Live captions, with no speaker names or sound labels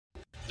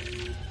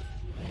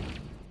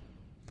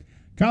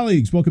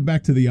Colleagues, welcome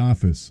back to the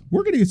office.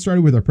 We're going to get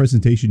started with our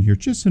presentation here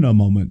just in a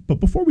moment,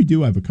 but before we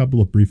do, I have a couple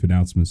of brief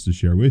announcements to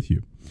share with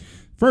you.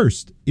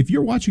 First, if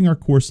you're watching our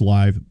course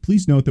live,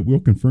 please note that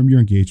we'll confirm your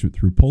engagement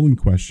through polling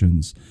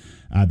questions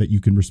that you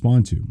can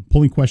respond to.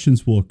 Polling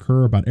questions will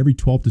occur about every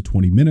 12 to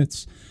 20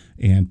 minutes,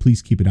 and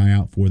please keep an eye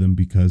out for them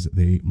because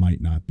they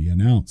might not be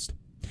announced.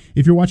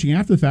 If you're watching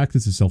after the fact,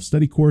 it's a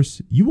self-study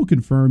course. You will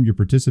confirm your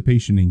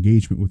participation and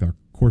engagement with our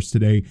course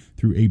today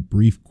through a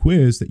brief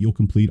quiz that you'll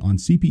complete on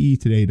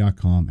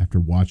cpetoday.com after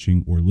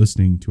watching or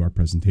listening to our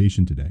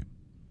presentation today.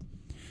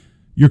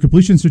 Your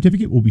completion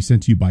certificate will be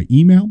sent to you by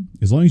email.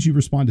 As long as you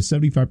respond to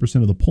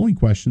 75% of the polling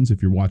questions,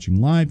 if you're watching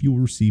live, you will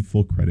receive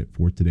full credit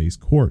for today's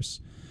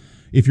course.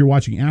 If you're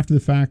watching after the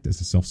fact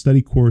as a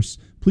self-study course,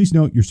 please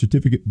note your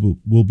certificate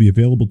will be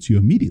available to you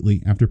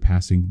immediately after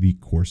passing the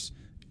course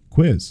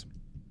quiz.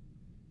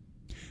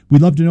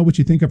 We'd love to know what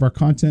you think of our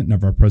content and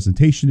of our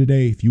presentation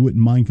today. If you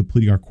wouldn't mind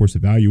completing our course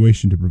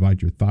evaluation to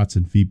provide your thoughts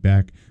and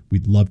feedback,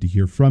 we'd love to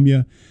hear from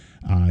you.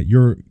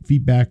 Your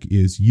feedback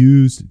is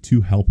used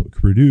to help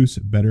produce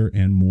better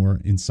and more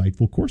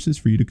insightful courses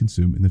for you to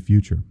consume in the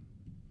future.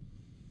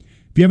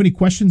 If you have any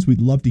questions, we'd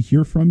love to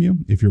hear from you.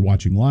 If you're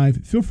watching live,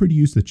 feel free to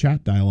use the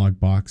chat dialog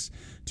box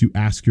to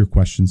ask your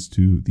questions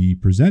to the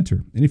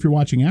presenter. And if you're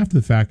watching after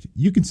the fact,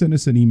 you can send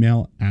us an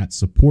email at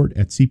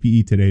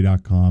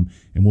support@cpetoday.com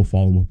and we'll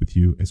follow up with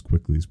you as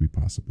quickly as we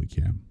possibly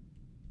can.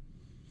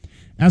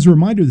 As a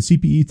reminder, the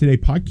CPE Today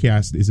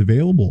podcast is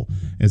available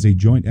as a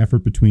joint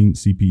effort between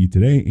CPE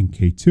Today and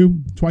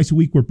K2. Twice a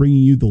week, we're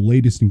bringing you the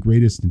latest and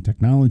greatest in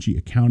technology,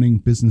 accounting,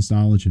 business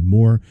knowledge, and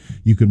more.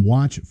 You can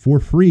watch for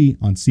free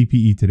on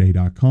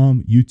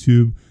cpetoday.com,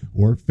 YouTube,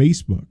 or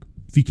Facebook.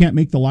 If you can't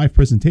make the live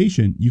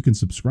presentation, you can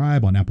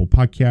subscribe on Apple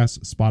Podcasts,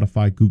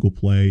 Spotify, Google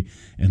Play,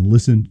 and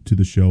listen to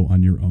the show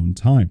on your own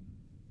time.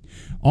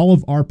 All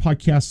of our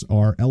podcasts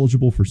are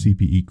eligible for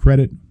CPE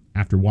credit.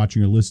 After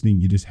watching or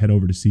listening, you just head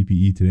over to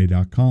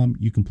cpetoday.com.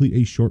 You complete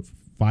a short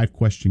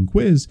 5-question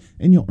quiz,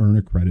 and you'll earn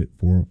a credit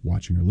for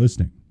watching or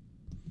listening.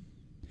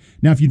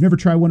 Now, if you've never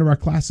tried one of our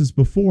classes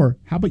before,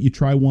 how about you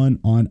try one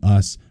on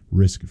us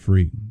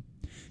risk-free?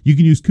 You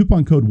can use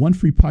coupon code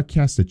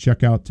ONEFREEPODCAST at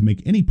checkout to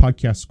make any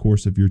podcast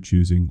course of your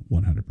choosing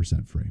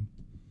 100% free.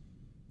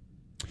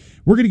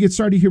 We're going to get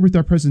started here with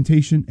our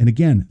presentation. And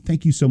again,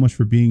 thank you so much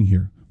for being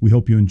here. We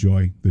hope you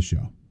enjoy the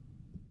show.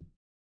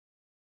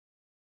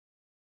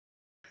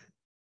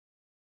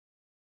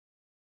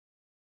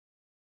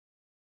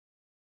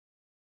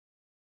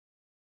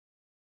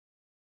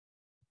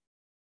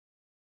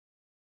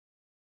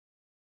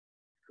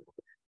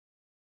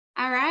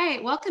 All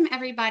right, welcome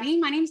everybody.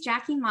 My name is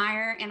Jackie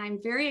Meyer, and I'm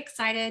very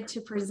excited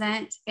to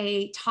present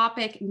a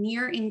topic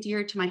near and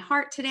dear to my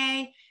heart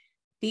today,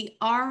 the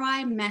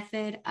ROI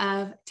method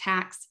of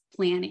tax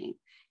planning.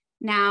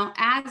 Now,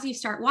 as you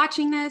start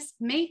watching this,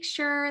 make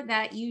sure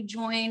that you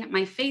join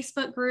my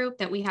Facebook group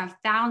that we have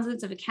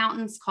thousands of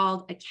accountants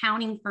called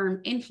Accounting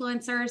Firm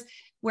Influencers,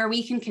 where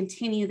we can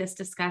continue this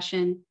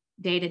discussion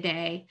day to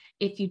day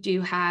if you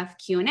do have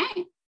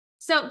Q&A.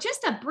 So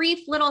just a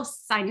brief little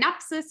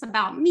synopsis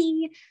about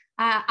me.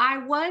 I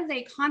was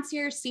a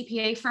concierge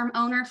CPA firm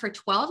owner for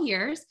 12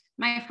 years.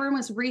 My firm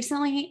was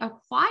recently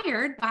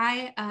acquired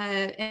by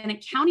an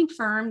accounting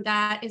firm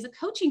that is a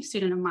coaching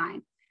student of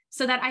mine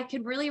so that I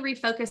could really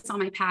refocus on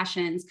my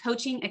passions,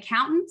 coaching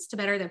accountants to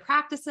better their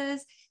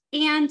practices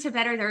and to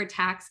better their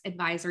tax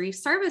advisory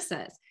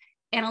services.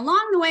 And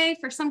along the way,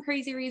 for some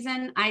crazy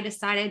reason, I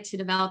decided to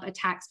develop a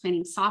tax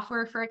planning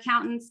software for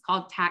accountants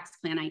called Tax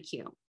Plan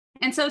IQ.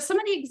 And so some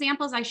of the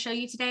examples I show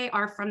you today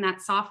are from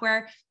that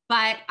software,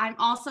 but I'm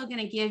also going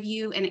to give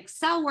you an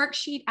Excel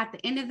worksheet at the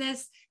end of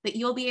this that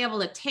you'll be able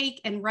to take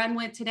and run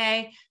with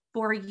today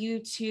for you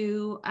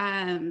to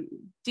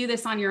do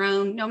this on your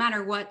own, no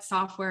matter what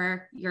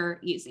software you're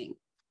using.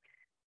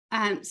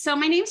 So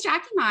my name is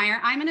Jackie Meyer.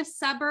 I'm in a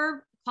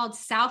suburb called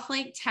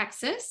Southlake,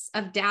 Texas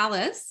of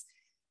Dallas.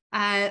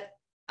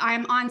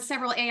 I'm on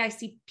several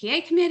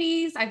AICPA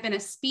committees. I've been a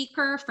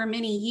speaker for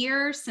many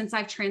years since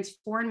I've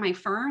transformed my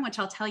firm, which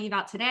I'll tell you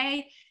about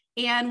today,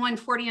 and won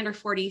 40 under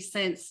 40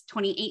 since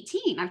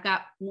 2018. I've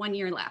got 1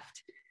 year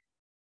left.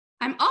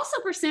 I'm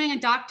also pursuing a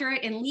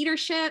doctorate in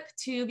leadership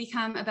to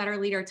become a better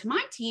leader to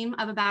my team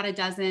of about a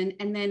dozen,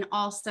 and then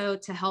also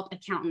to help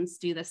accountants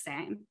do the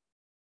same.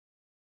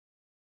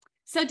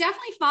 So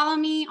definitely follow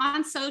me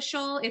on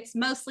social. It's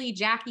mostly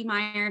Jackie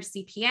Meyer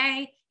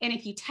CPA. And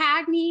if you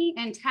tag me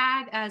and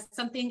tag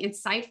something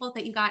insightful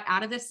that you got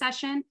out of this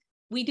session,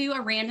 we do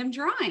a random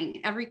drawing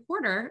every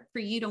quarter for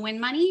you to win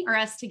money or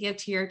us to give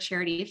to your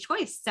charity of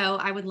choice. So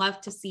I would love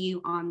to see you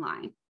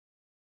online.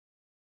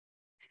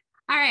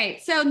 All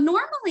right, so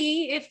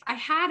normally if I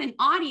had an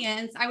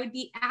audience, I would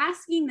be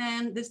asking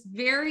them this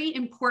very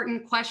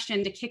important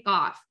question to kick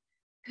off.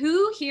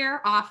 Who here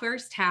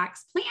offers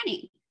tax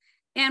planning?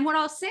 And what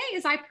I'll say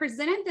is I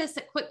presented this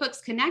at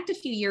QuickBooks Connect a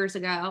few years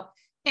ago,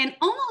 and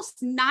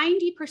almost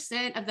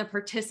 90% of the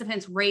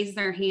participants raised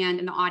their hand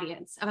in the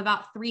audience of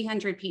about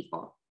 300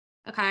 people,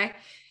 okay?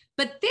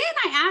 But then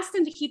I asked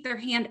them to keep their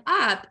hand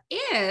up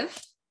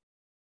if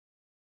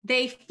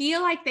They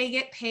feel like they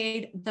get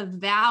paid the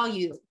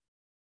value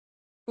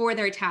for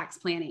their tax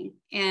planning.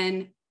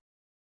 And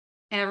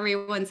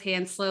everyone's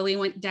hands slowly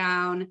went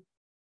down,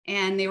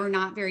 and they were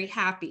not very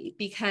happy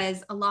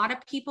because a lot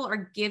of people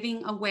are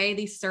giving away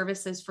these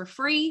services for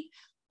free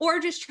or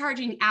just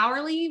charging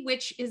hourly,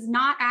 which is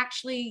not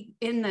actually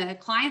in the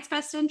client's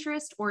best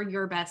interest or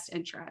your best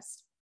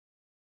interest.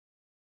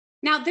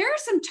 Now, there are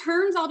some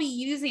terms I'll be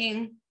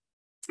using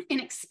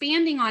and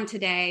expanding on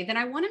today that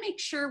I want to make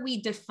sure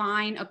we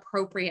define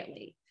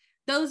appropriately.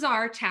 Those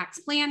are tax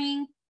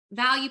planning,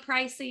 value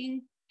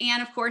pricing,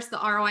 and of course, the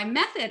ROI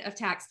method of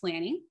tax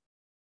planning.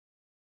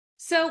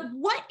 So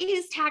what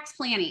is tax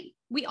planning?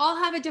 We all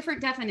have a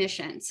different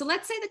definition. So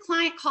let's say the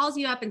client calls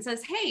you up and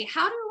says, hey,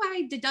 how do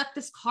I deduct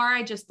this car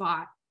I just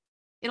bought?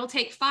 It'll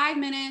take 5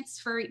 minutes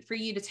for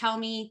you to tell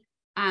me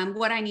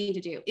what I need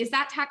to do. Is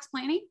that tax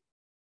planning?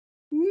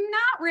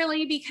 Not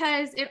really,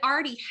 because it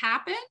already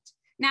happened.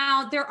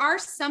 Now, there are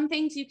some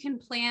things you can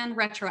plan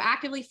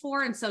retroactively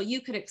for, and so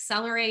you could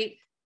accelerate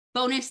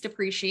bonus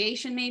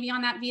depreciation maybe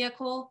on that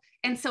vehicle.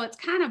 And so it's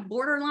kind of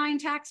borderline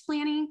tax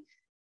planning.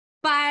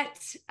 But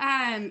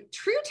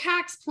true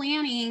tax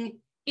planning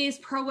is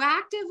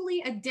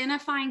proactively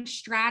identifying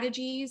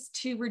strategies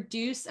to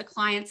reduce a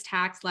client's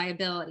tax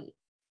liability.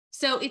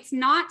 So it's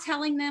not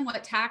telling them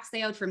what tax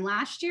they owed from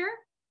last year.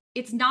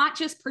 It's not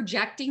just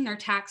projecting their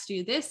tax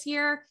due this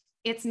year.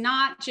 It's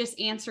not just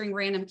answering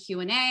random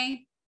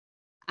Q&A.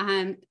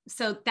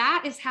 So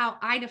that is how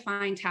I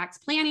define tax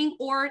planning,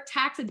 or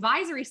tax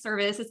advisory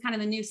service is kind of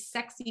the new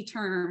sexy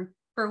term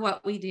for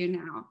what we do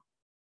now.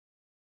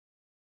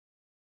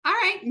 All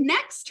right,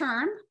 next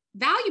term,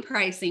 value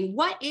pricing.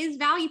 What is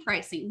value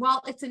pricing?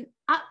 Well, it's an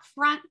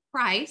upfront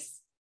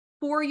price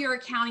for your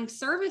accounting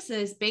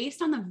services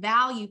based on the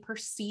value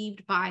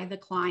perceived by the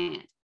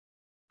client.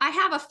 I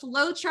have a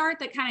flow chart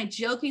that kind of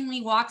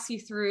jokingly walks you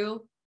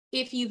through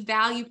if you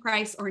value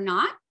price or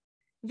not.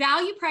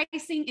 Value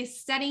pricing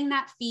is setting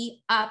that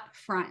fee up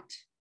front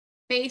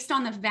based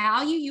on the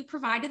value you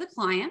provide to the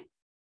client.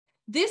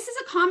 This is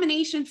a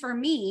combination for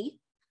me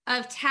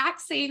of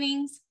tax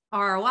savings,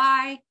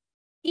 ROI,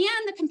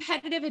 and the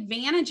competitive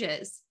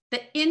advantages,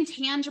 the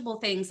intangible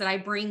things that I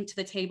bring to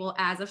the table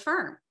as a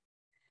firm.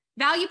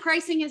 Value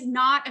pricing is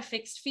not a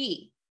fixed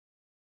fee.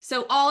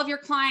 So all of your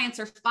clients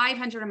are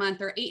 $500 a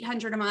month or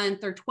 $800 a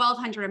month or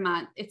 $1,200 a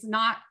month. It's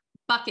not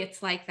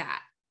buckets like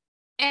that.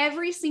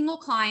 Every single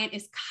client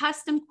is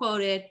custom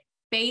quoted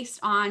based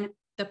on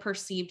the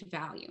perceived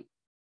value.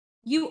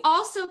 You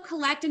also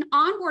collect an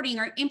onboarding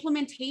or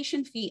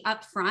implementation fee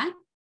up front,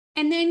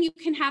 and then you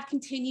can have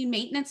continued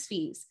maintenance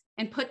fees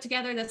and put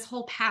together this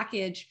whole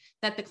package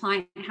that the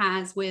client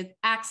has with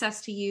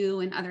access to you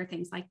and other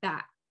things like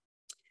that.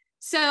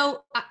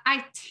 So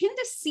I tend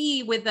to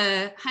see with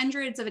the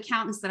hundreds of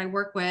accountants that I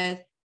work with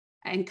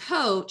and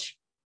coach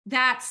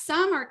that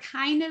some are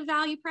kind of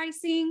value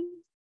pricing,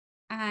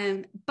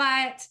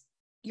 but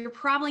you're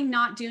probably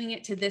not doing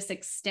it to this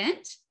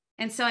extent.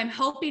 And so I'm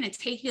hoping to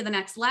take you to the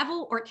next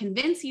level or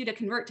convince you to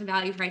convert to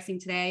value pricing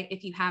today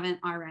if you haven't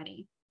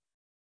already.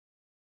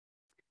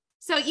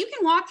 So you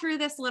can walk through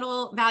this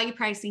little value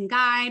pricing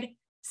guide,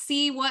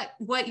 see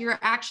what you're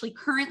actually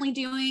currently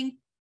doing.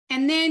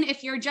 And then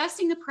if you're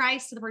adjusting the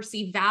price to the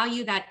perceived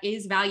value, that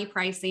is value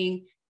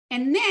pricing.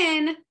 And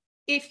then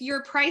if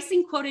you're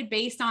pricing quoted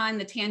based on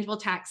the tangible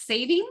tax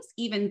savings,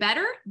 even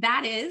better,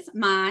 that is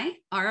my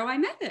ROI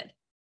method.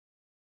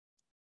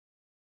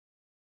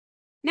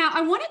 Now,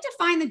 I wanted to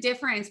find the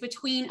difference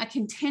between a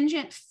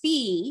contingent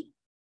fee,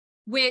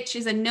 which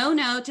is a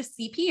no-no to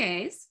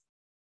CPAs,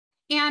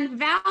 and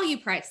value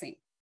pricing.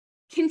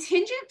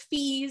 Contingent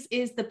fees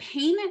is the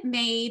payment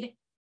made,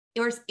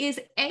 or is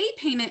a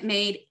payment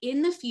made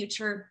in the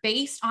future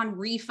based on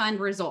refund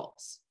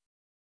results.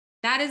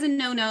 That is a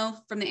no-no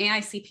from the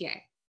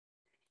AICPA.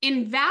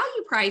 In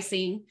value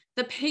pricing,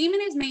 the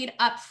payment is made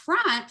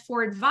upfront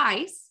for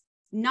advice,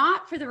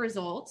 not for the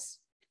results,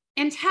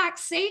 and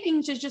tax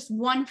savings is just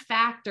one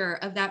factor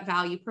of that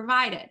value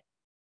provided.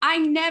 I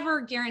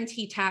never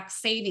guarantee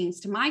tax savings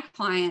to my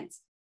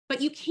clients,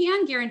 but you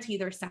can guarantee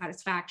their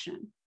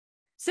satisfaction.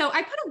 So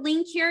I put a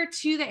link here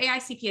to the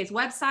AICPA's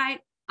website.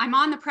 I'm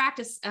on the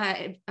practice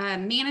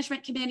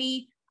management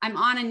committee. I'm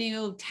on a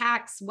new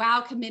tax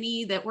wow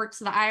committee that works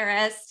with the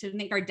IRS to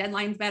make our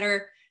deadlines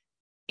better.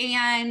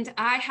 And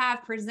I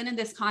have presented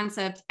this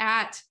concept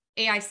at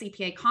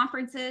AICPA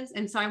conferences.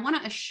 And so I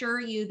want to assure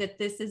you that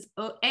this is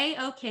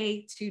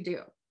A-okay to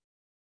do.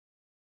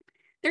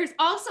 There's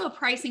also a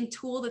pricing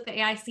tool that the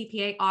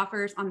AICPA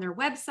offers on their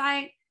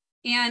website.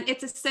 And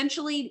it's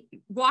essentially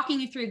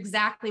walking you through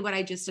exactly what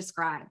I just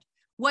described.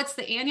 What's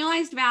the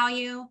annualized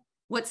value?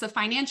 What's the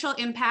financial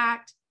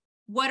impact?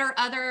 What are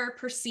other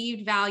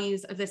perceived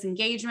values of this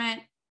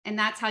engagement? And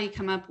that's how you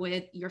come up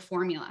with your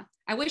formula.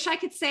 I wish I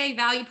could say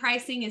value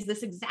pricing is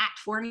this exact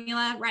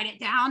formula, write it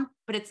down,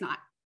 but it's not.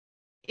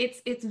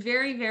 It's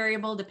very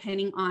variable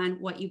depending on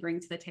what you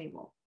bring to the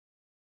table.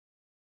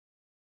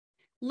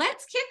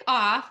 Let's kick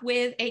off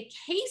with a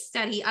case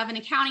study of an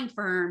accounting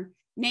firm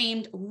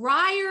named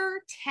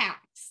Ryer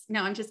Tax.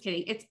 No, I'm just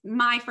kidding. It's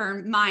my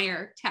firm,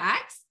 Meyer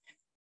Tax.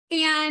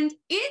 And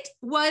it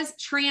was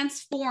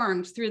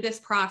transformed through this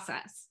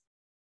process.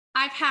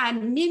 I've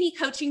had many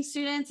coaching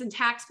students and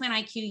Tax Plan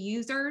IQ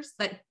users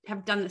that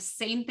have done the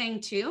same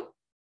thing too.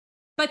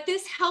 But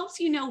this helps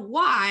you know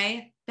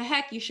why the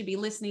heck you should be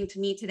listening to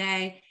me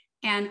today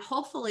and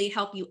hopefully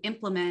help you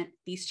implement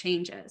these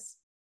changes.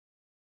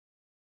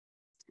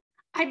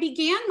 I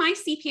began my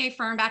CPA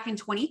firm back in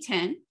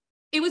 2010.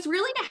 It was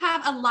really to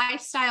have a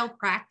lifestyle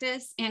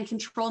practice and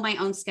control my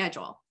own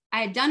schedule.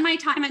 I had done my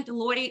time at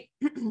Deloitte.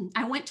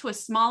 I went to a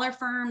smaller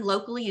firm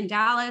locally in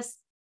Dallas,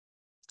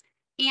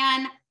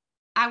 and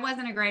I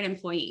wasn't a great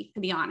employee, to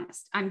be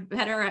honest. I'm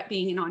better at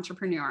being an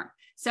entrepreneur.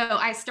 So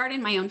I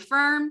started my own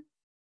firm.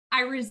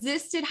 I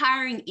resisted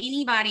hiring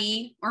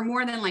anybody or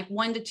more than like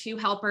 1 to 2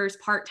 helpers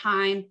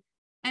part-time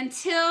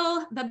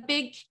until the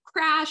big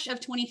crash of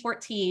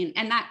 2014.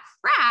 And that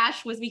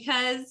crash was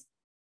because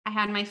I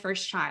had my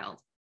first child.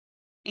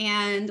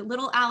 And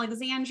little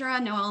Alexandra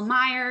Noel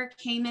Meyer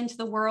came into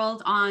the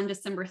world on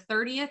December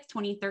 30th,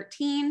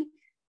 2013.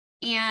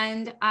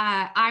 And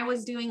I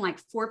was doing like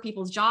 4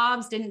 people's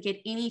jobs, didn't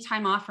get any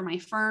time off for my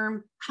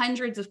firm,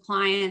 hundreds of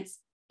clients.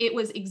 It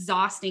was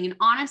exhausting. And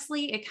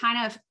honestly, it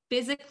kind of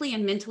physically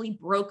and mentally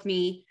broke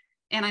me.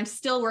 And I'm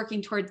still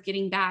working towards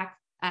getting back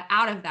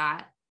out of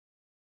that.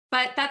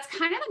 But that's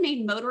kind of the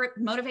main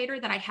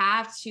motivator that I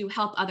have to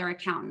help other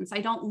accountants. I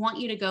don't want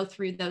you to go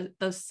through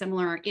those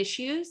similar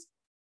issues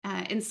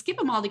and skip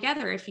them all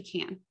together if you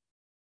can.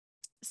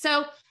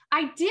 So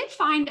I did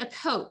find a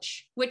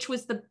coach, which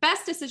was the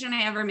best decision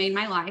I ever made in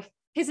my life.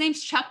 His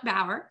name's Chuck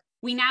Bauer.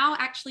 We now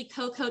actually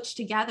co-coach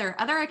together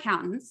other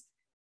accountants.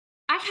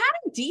 I had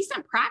a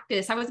decent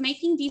practice. I was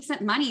making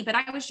decent money, but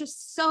I was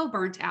just so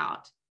burnt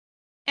out.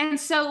 And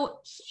so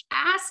he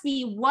asked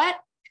me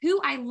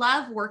who I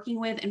love working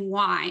with and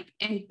why.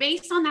 And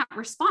based on that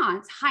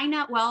response, high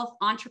net wealth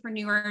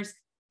entrepreneurs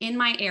in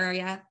my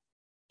area,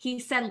 he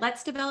said,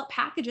 let's develop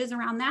packages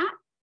around that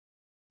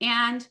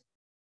and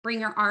bring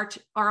your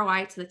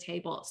ROI to the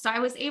table. So I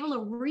was able to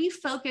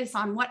refocus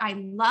on what I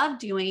love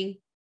doing.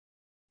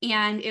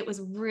 And it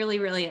was really,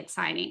 really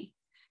exciting.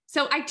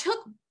 So I took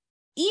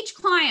each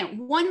client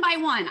one by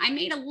one. I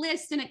made a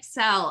list in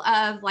Excel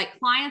of like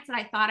clients that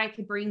I thought I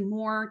could bring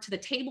more to the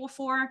table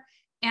for.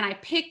 And I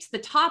picked the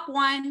top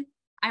one.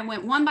 I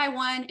went one by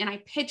one and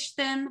I pitched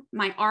them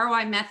my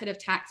ROI method of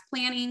tax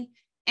planning.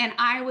 And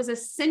I was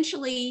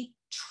essentially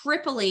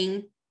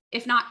tripling,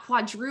 if not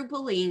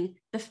quadrupling,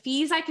 the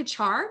fees I could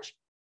charge,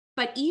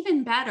 but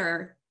even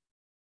better,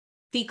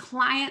 the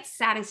client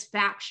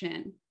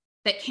satisfaction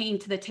that came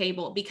to the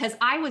table because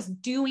I was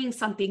doing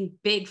something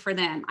big for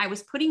them. I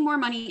was putting more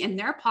money in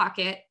their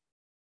pocket.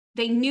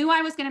 They knew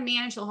I was going to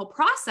manage the whole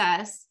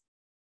process,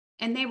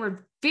 and they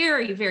were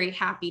very, very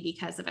happy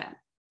because of it.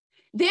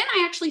 Then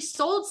I actually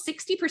sold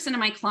 60% of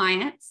my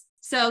clients.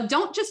 So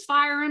don't just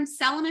fire them,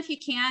 sell them if you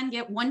can,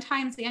 get 1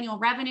 times the annual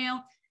revenue.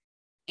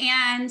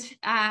 And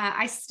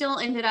I still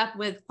ended up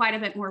with quite a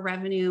bit more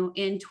revenue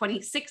in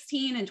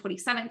 2016 and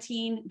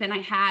 2017 than I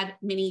had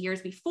many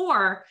years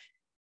before.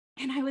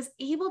 And I was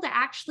able to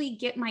actually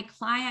get my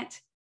client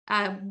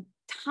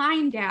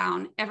time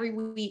down every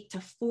week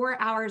to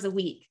 4 hours a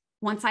week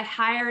once I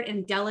hired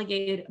and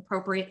delegated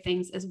appropriate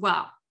things as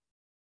well.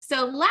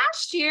 So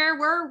last year,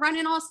 we're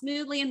running all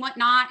smoothly and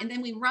whatnot. And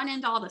then we run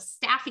into all the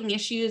staffing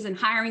issues and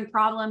hiring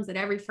problems that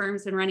every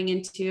firm's been running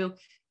into.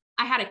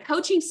 I had a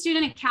coaching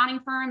student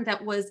accounting firm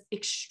that was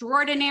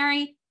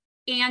extraordinary,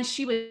 and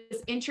she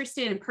was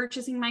interested in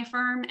purchasing my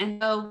firm. And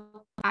so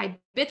I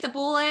bit the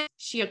bullet.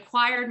 She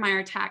acquired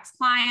Meyer Tax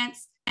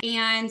clients,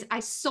 and I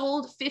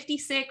sold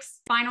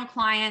 56 final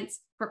clients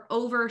for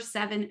over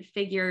 7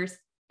 figures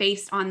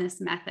based on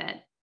this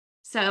method.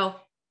 So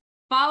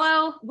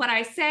follow what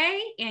I say,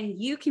 and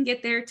you can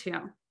get there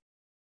too.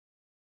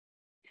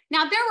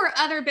 Now, there were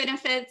other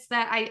benefits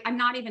that I'm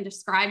not even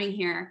describing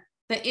here,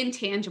 the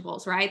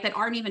intangibles, right, that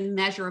aren't even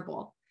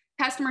measurable.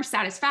 Customer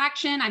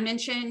satisfaction, I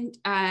mentioned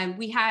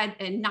we had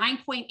a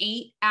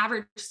 9.8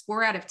 average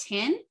score out of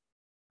 10,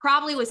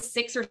 probably was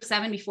 6 or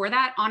 7 before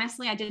that.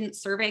 Honestly, I didn't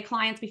survey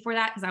clients before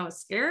that because I was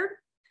scared.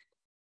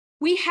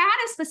 We had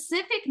a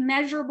specific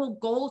measurable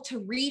goal to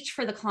reach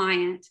for the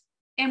client,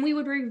 and we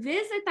would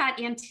revisit that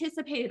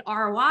anticipated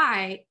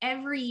ROI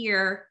every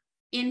year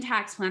in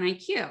Tax Plan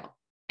IQ.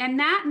 And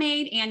that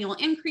made annual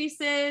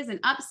increases and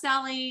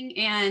upselling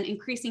and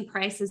increasing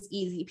prices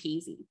easy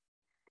peasy.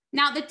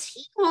 Now, the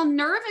team, while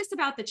nervous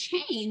about the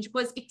change,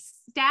 was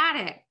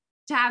ecstatic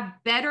to have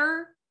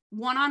better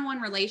one-on-one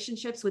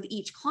relationships with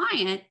each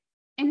client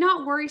and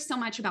not worry so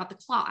much about the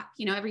clock,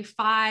 every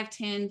 5,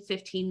 10,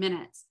 15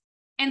 minutes.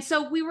 And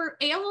so we were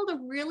able to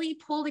really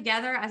pull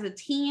together as a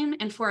team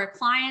and for our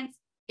clients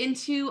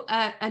into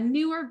a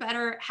newer,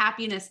 better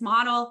happiness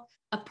model,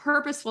 a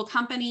purposeful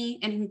company,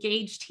 an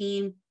engaged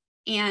team,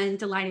 and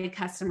delighted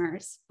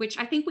customers, which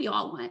I think we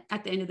all want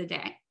at the end of the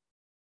day.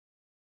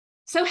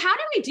 So how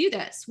do we do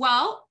this?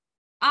 Well,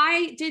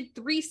 I did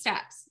 3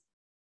 steps.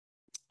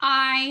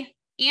 I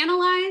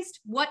analyzed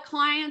what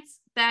clients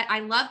that I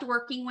loved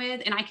working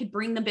with and I could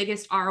bring the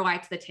biggest ROI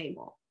to the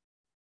table.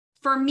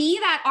 For me,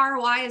 that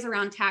ROI is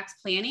around tax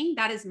planning.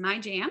 That is my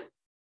jam.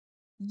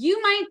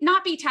 You might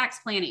not be tax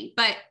planning,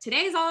 but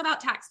today is all about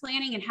tax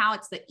planning and how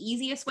it's the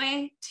easiest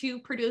way to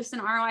produce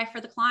an ROI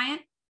for the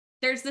client.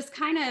 There's this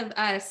kind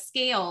of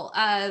scale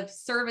of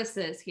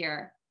services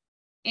here.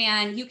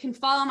 And you can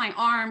follow my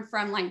arm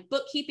from like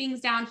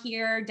bookkeeping's down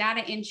here,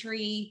 data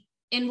entry,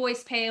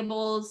 invoice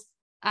payables,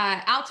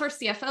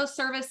 outsourced CFO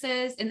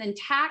services, and then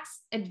tax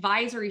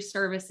advisory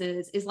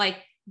services is like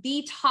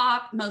the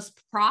top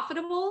most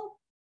profitable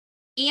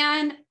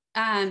and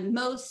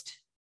most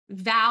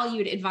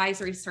valued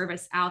advisory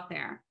service out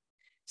there.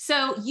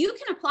 So you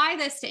can apply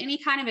this to any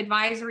kind of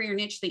advisory or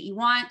niche that you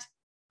want,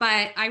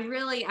 but I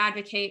really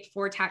advocate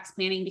for tax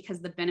planning because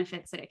of the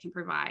benefits that it can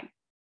provide.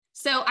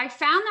 So I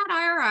found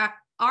that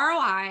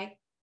ROI.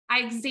 I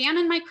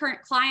examined my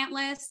current client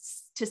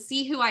lists to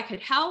see who I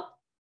could help.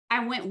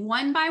 I went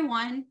one by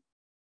one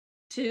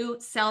to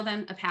sell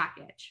them a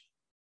package.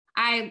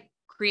 I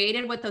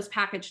created what those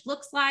package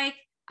looks like.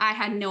 I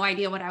had no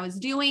idea what I was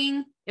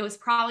doing. It was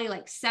probably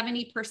like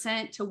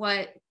 70% to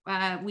what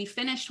we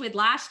finished with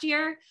last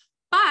year,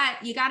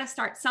 but you got to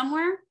start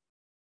somewhere.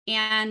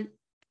 And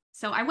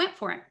so I went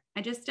for it.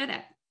 I just did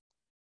it.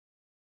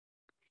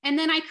 And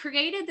then I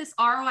created this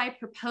ROI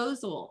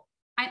proposal.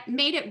 I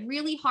made it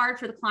really hard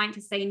for the client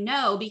to say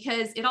no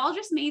because it all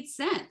just made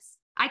sense.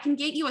 I can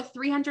get you a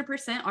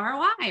 300%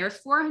 ROI or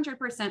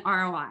 400%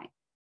 ROI,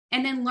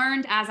 and then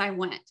learned as I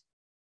went.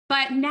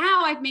 But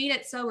now I've made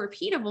it so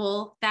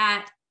repeatable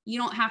that you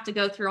don't have to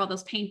go through all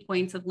those pain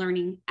points of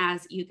learning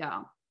as you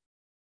go.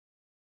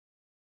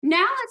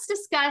 Now let's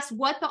discuss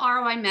what the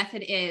ROI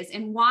method is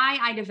and why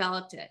I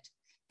developed it.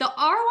 The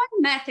ROI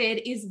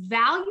method is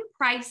value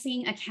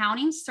pricing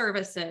accounting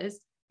services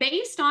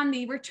based on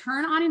the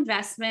return on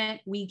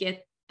investment we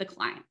get the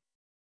client.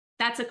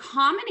 That's a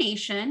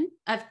combination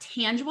of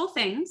tangible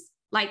things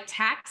like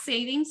tax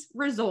savings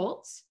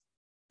results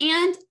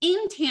and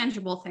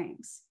intangible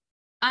things,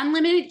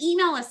 unlimited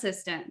email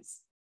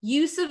assistance,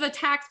 use of a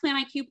Tax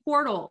Plan IQ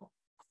portal,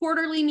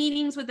 quarterly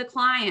meetings with the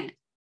client,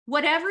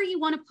 whatever you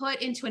want to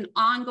put into an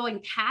ongoing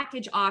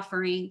package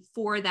offering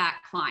for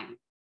that client.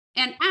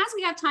 And as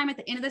we have time at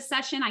the end of the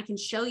session, I can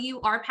show you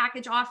our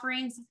package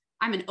offerings.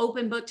 I'm an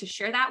open book to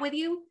share that with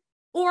you.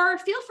 Or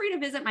feel free to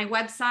visit my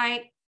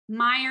website,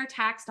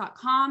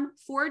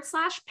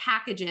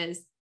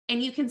 meyertax.com/packages,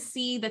 and you can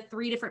see the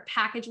 3 different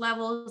package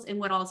levels and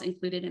what all is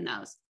included in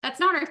those. That's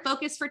not our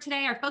focus for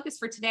today. Our focus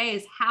for today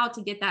is how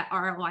to get that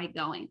ROI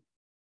going.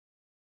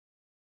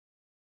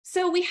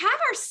 So we have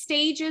our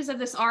stages of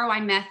this ROI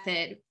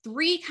method,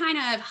 3 kind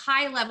of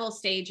high-level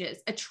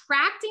stages: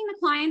 attracting the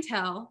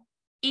clientele,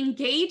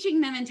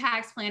 engaging them in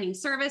tax planning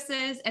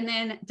services, and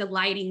then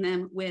delighting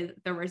them with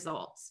the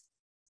results.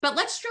 But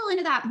let's drill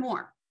into that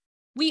more.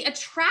 We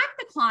attract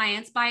the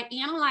clients by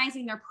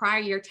analyzing their prior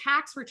year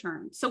tax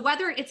return. So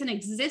whether it's an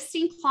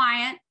existing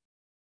client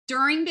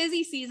during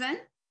busy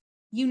season,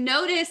 you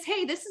notice,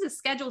 hey, this is a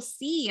Schedule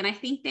C, and I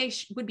think they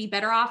would be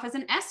better off as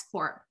an S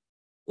Corp.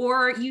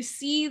 Or you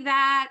see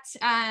that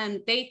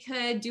they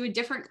could do a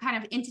different kind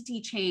of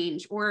entity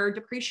change or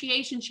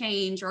depreciation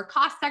change or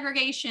cost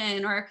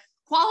segregation or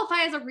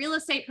qualify as a real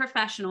estate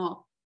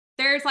professional.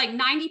 There's like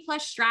 90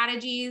 plus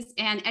strategies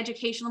and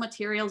educational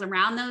materials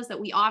around those that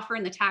we offer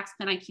in the Tax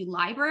Plan IQ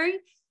library.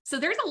 So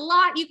there's a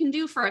lot you can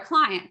do for a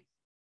client.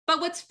 But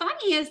what's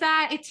funny is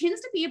that it tends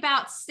to be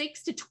about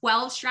 6 to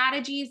 12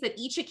 strategies that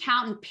each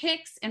accountant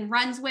picks and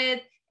runs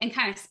with and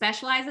kind of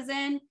specializes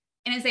in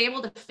and is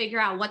able to figure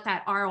out what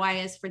that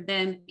ROI is for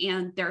them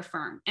and their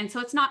firm. And so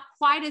it's not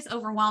quite as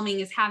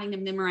overwhelming as having to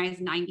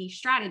memorize 90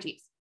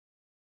 strategies.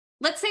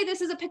 Let's say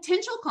this is a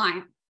potential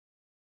client.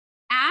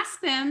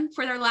 Ask them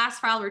for their last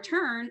filed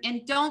return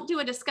and don't do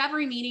a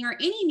discovery meeting or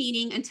any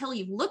meeting until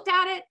you've looked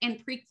at it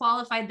and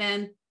pre-qualified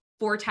them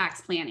for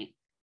tax planning.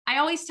 I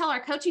always tell our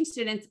coaching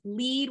students,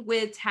 lead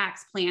with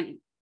tax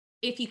planning.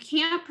 If you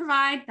can't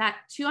provide that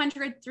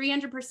 200,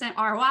 300%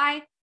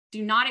 ROI,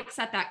 do not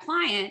accept that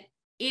client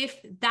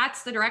if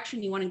that's the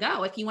direction you want to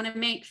go. If you want to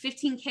make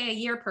 $15K a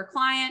year per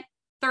client,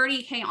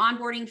 $30K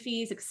onboarding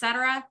fees, et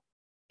cetera.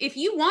 If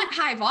you want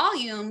high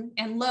volume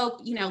and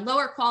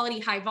lower quality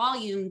high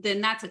volume, then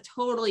that's a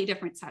totally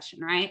different session,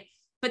 right?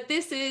 But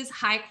this is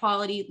high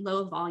quality,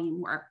 low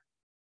volume work.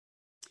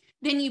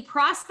 Then you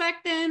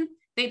prospect them,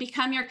 they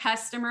become your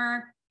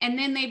customer, and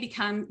then they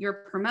become your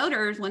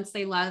promoters once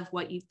they love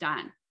what you've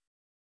done.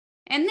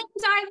 And then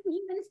diving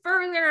even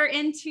further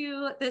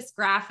into this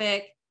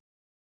graphic,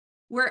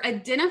 we're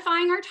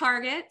identifying our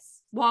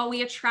targets while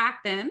we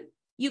attract them.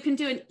 You can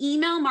do an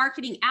email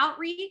marketing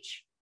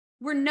outreach.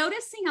 We're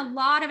noticing a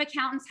lot of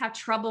accountants have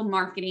trouble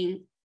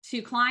marketing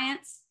to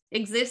clients,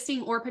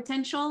 existing or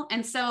potential.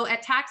 And so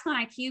at Tax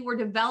Plan IQ, we're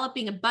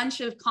developing a bunch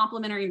of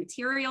complementary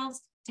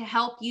materials to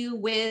help you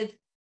with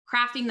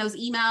crafting those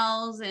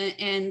emails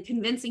and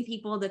convincing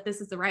people that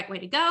this is the right way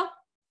to go.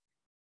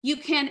 You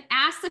can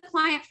ask the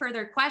client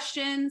further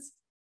questions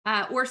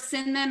or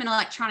send them an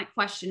electronic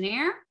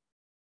questionnaire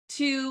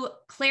to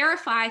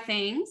clarify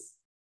things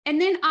And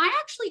then I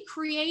actually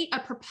create a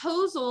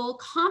proposal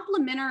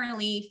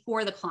complimentary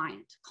for the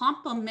client.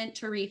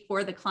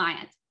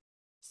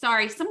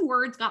 Sorry, some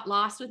words got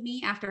lost with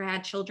me after I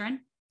had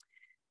children,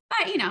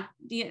 but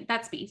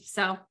that's me.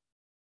 So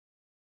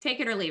take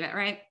it or leave it,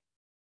 right?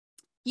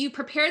 You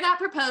prepare that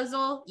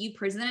proposal, you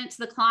present it to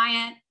the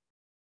client,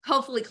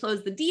 hopefully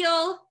close the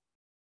deal,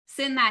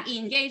 send that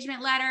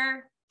e-engagement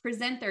letter,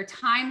 present their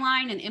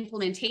timeline and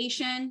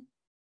implementation,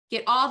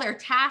 get all their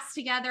tasks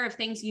together of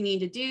things you need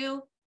to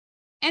do,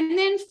 and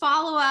then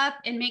follow up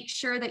and make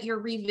sure that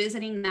you're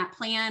revisiting that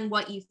plan,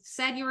 what you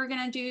said you were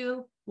going to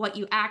do, what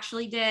you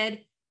actually did,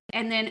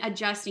 and then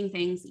adjusting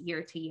things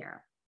year to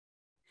year.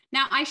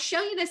 Now, I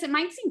show you this, it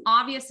might seem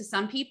obvious to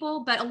some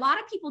people, but a lot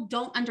of people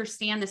don't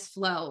understand this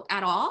flow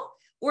at all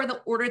or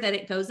the order that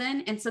it goes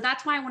in. And so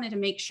that's why I wanted to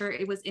make sure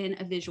it was in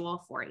a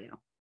visual for you.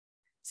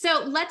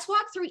 So let's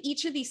walk through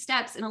each of these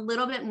steps in a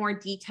little bit more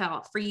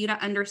detail for you to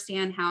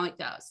understand how it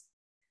goes.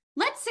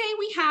 Let's say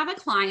we have a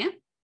client,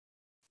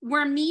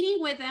 we're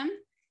meeting with them,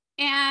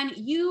 and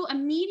you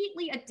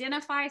immediately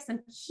identify some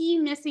key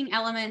missing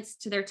elements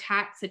to their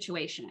tax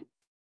situation.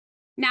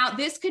 Now,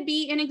 this could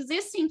be an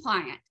existing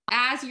client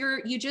as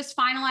you just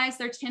finalized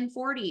their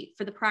 1040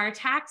 for the prior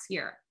tax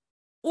year,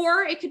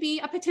 or it could be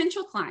a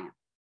potential client.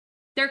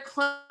 They're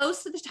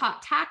close to the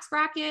top tax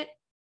bracket.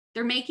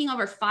 They're making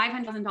over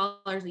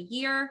 $500,000 a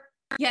year,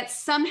 yet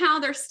somehow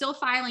they're still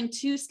filing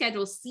 2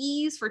 Schedule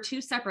Cs for 2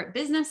 separate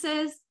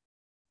businesses.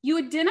 You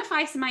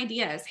identify some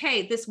ideas.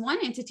 Hey, this one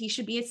entity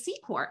should be a C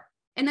Corp,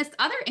 and this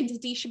other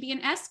entity should be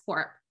an S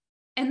Corp.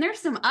 And there's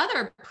some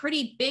other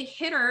pretty big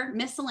hitter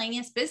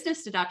miscellaneous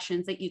business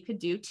deductions that you could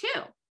do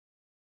too.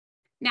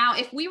 Now,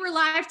 if we were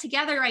live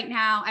together right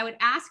now, I would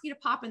ask you to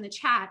pop in the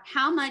chat,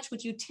 how much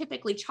would you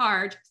typically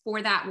charge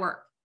for that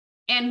work?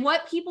 And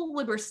what people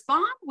would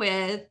respond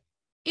with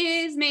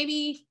is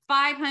maybe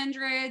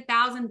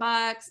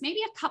 $500,000, maybe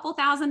a couple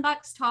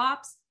 $1,000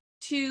 tops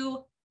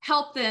to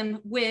help them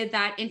with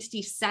that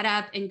entity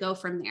setup and go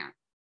from there.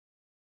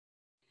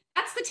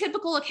 That's the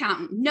typical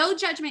accountant. No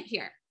judgment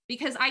here,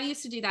 because I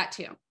used to do that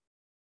too.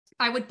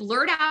 I would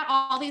blurt out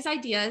all these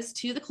ideas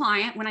to the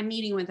client when I'm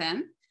meeting with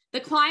them. The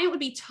client would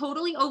be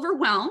totally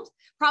overwhelmed,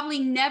 probably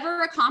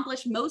never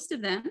accomplish most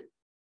of them.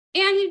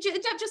 And you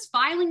end up just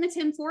filing the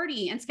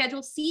 1040 and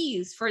Schedule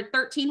Cs for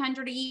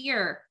 $1,300 a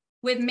year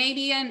with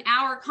maybe an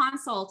hour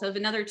consult of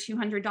another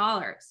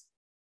 $200.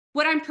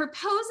 What I'm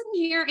proposing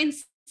here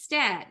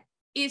instead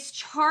is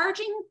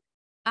charging,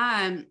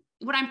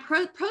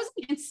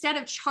 instead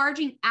of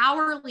charging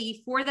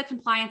hourly for the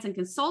compliance and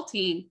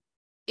consulting,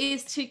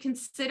 is to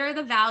consider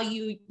the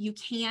value you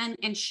can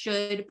and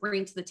should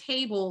bring to the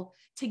table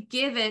to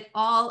give it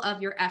all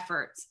of your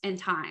efforts and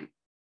time.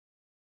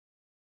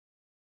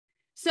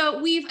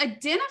 So we've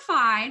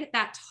identified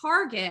that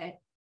target.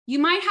 You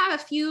might have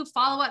a few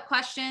follow-up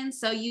questions,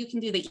 so you can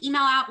do the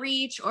email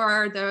outreach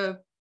or the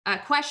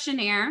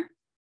questionnaire.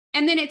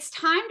 And then it's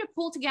time to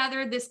pull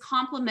together this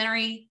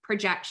complementary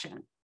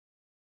projection.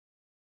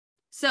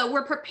 So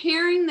we're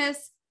preparing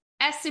this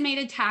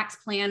estimated tax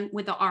plan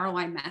with the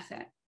ROI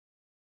method.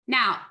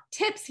 Now,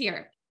 tips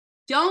here.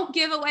 Don't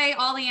give away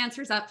all the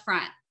answers up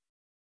front.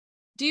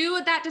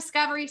 Do that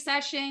discovery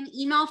session,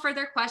 email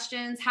further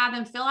questions, have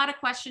them fill out a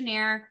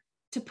questionnaire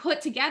to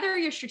put together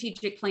your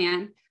strategic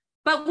plan.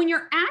 But when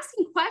you're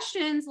asking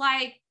questions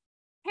like,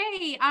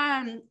 hey,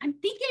 I'm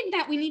thinking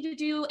that we need to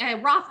do a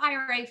Roth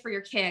IRA for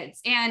your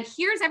kids, and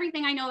here's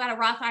everything I know about a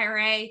Roth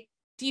IRA.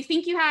 Do you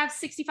think you have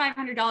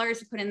 $6,500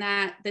 to put in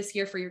that this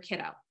year for your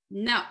kiddo?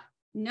 No.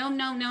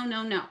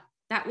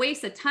 That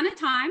wastes a ton of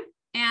time,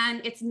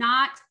 and it's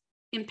not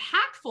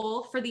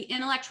impactful for the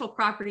intellectual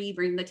property you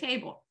bring to the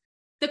table.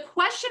 The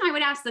question I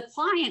would ask the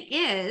client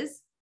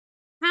is,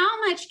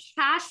 how much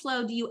cash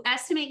flow do you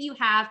estimate you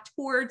have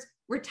towards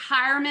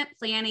retirement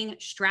planning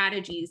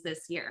strategies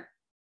this year,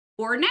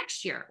 or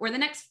next year, or the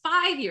next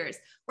 5 years,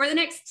 or the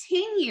next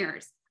 10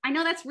 years? I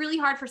know that's really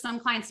hard for some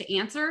clients to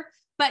answer,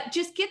 but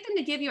just get them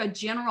to give you a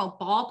general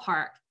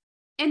ballpark.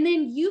 And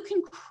then you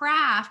can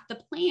craft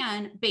the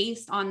plan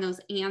based on those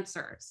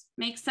answers.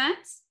 Make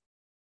sense?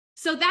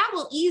 So that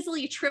will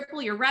easily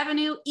triple your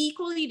revenue,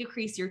 equally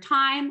decrease your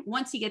time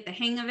once you get the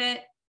hang of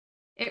it.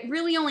 It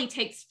really only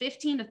takes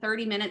 15 to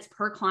 30 minutes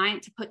per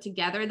client to put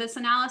together this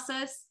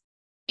analysis.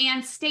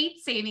 And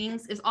state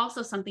savings is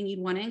also something you'd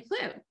want to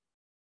include.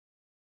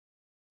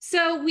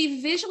 So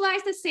we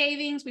visualize the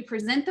savings, we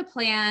present the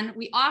plan,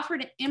 we offer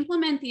to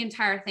implement the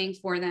entire thing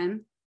for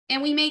them,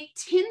 and we make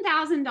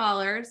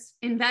 $10,000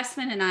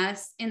 investment in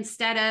us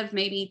instead of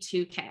maybe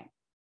 $2,000.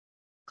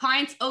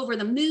 Clients over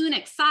the moon,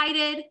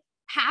 excited,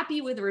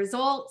 happy with the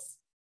results,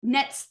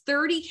 nets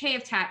 $30,000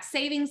 of tax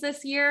savings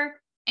this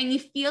year, and you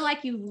feel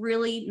like you've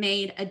really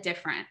made a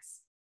difference.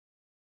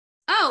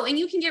 Oh, and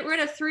you can get rid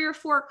of 3 or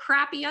 4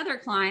 crappy other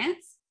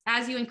clients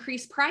as you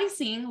increase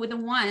pricing with the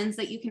ones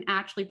that you can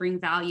actually bring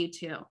value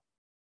to.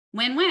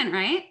 Win-win,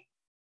 right?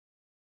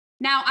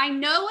 Now, I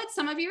know what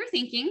some of you are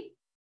thinking.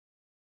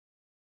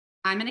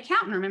 I'm an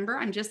accountant, remember?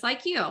 I'm just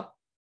like you.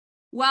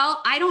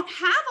 Well, I don't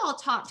have all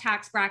top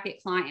tax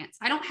bracket clients.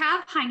 I don't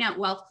have high net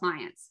wealth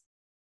clients.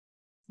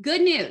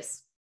 Good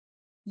news.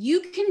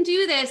 You can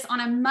do this on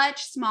a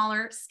much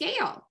smaller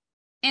scale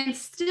and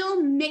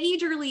still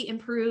majorly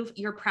improve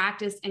your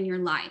practice and your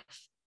life.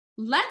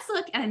 Let's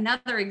look at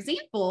another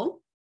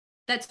example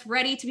that's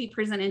ready to be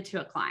presented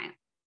to a client.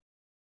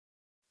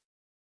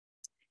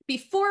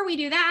 Before we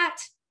do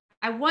that,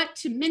 I want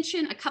to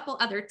mention a couple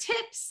other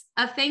tips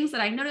of things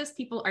that I notice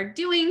people are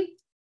doing.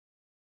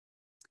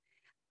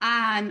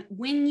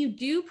 When you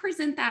do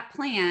present that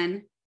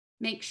plan,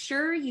 make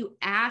sure you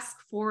ask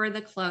for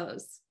the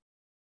close.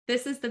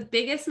 This is the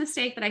biggest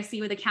mistake that I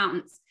see with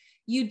accountants.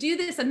 You do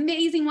this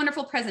amazing,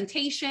 wonderful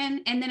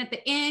presentation, and then at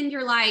the end,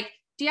 you're like,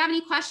 do you have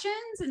any questions?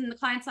 And the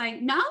client's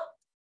like, no.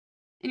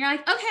 And you're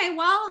like, okay,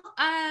 well,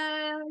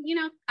 I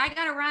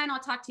got to run. I'll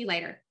talk to you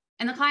later.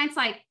 And the client's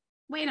like,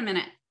 wait a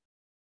minute.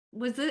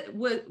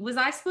 Was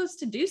I supposed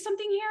to do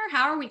something here?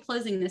 How are we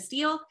closing this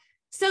deal?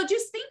 So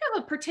just think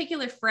of a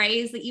particular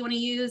phrase that you want to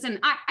use. And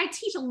I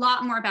teach a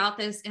lot more about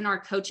this in our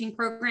coaching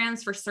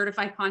programs for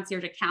certified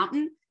concierge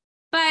accountant.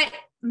 But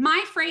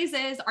my phrase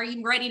is, are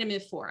you ready to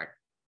move forward?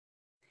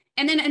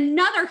 And then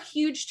another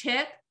huge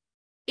tip,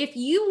 if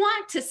you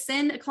want to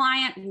send a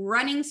client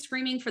running,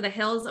 screaming for the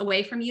hills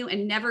away from you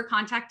and never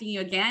contacting you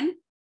again,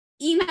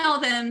 email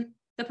them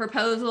the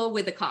proposal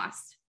with the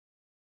cost.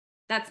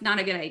 That's not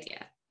a good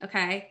idea,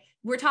 okay?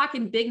 We're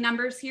talking big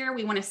numbers here.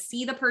 We want to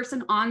see the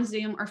person on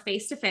Zoom or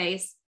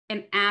face-to-face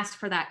and ask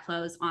for that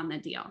close on the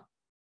deal.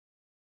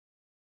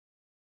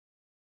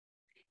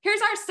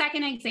 Here's our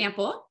second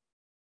example.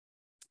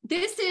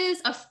 This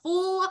is a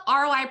full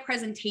ROI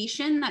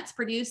presentation that's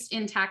produced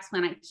in Tax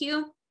Plan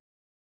IQ.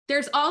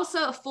 There's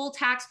also a full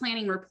tax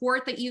planning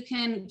report that you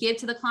can give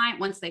to the client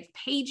once they've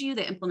paid you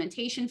the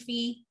implementation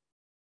fee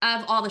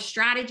of all the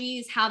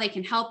strategies, how they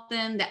can help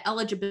them, the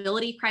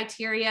eligibility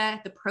criteria,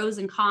 the pros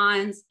and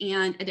cons,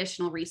 and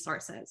additional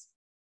resources.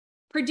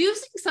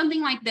 Producing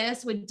something like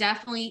this would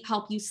definitely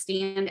help you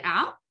stand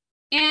out.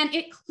 And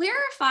it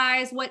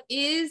clarifies what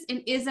is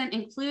and isn't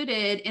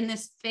included in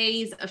this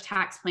phase of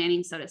tax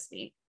planning, so to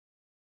speak.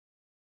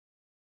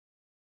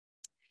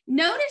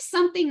 Notice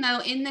something though,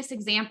 in this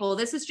example,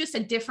 this is just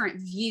a different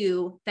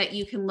view that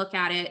you can look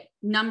at it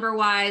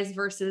number-wise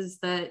versus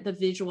the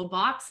visual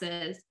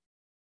boxes.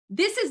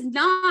 This is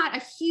not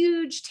a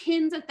huge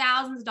tens of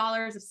thousands of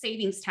dollars of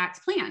savings tax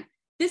plan.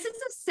 This is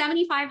a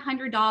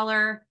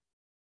 $7,500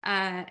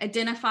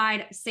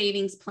 identified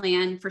savings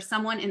plan for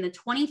someone in the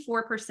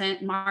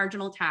 24%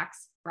 marginal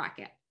tax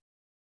bracket,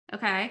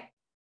 okay?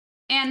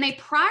 And they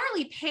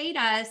priorly paid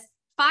us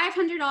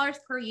 $500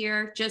 per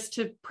year just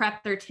to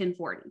prep their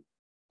 1040.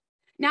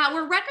 Now,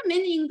 we're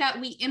recommending that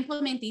we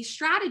implement these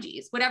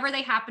strategies, whatever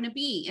they happen to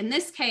be. In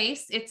this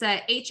case, it's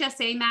a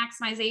HSA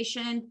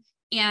maximization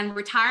and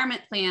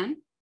retirement plan,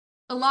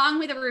 along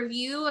with a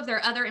review of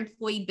their other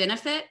employee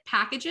benefit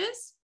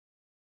packages.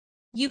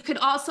 You could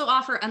also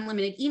offer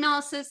unlimited email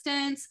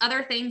assistance,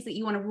 other things that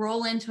you want to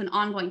roll into an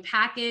ongoing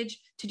package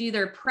to do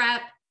their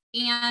prep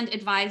and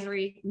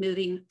advisory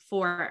moving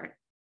forward.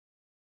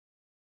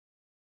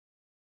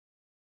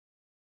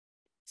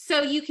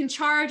 So you can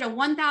charge a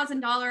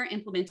 $1,000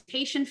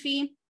 implementation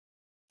fee,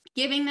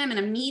 giving them an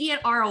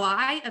immediate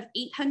ROI of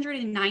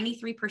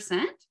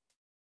 893%.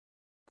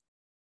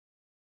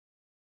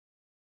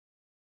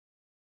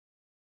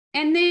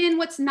 And then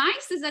what's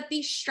nice is that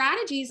these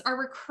strategies are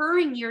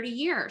recurring year to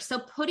year. So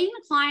putting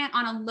the client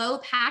on a low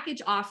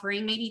package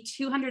offering, maybe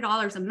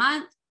 $200 a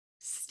month,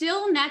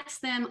 still nets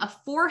them a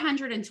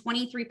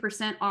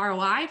 423%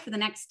 ROI for the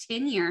next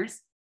 10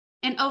 years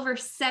and over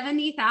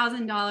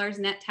 $70,000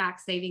 net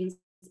tax savings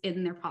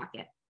in their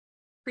pocket.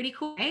 Pretty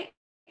cool, right?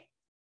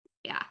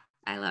 Yeah,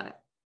 I love it.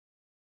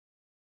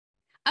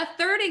 A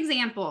third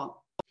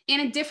example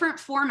in a different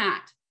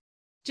format.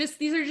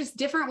 These are just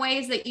different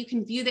ways that you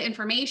can view the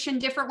information,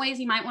 different ways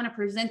you might want to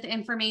present the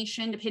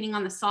information depending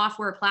on the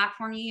software or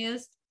platform you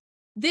use.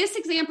 This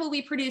example,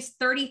 we produced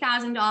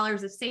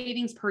 $30,000 of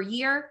savings per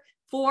year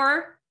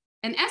for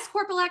an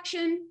S-Corp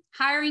election,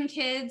 hiring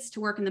kids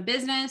to work in the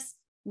business,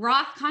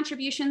 Roth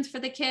contributions for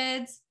the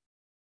kids.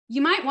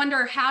 You might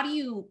wonder, how do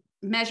you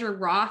measure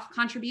Roth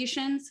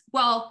contributions?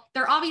 Well,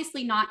 they're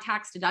obviously not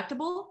tax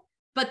deductible,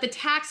 but the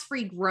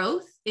tax-free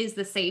growth is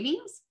the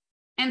savings.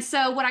 And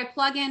so what I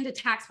plug into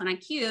Tax Plan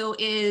IQ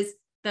is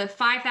the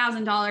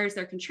 $5,000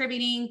 they're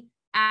contributing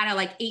at a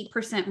like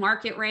 8%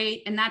 market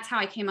rate. And that's how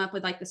I came up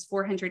with like this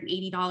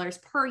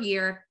 $480 per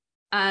year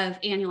of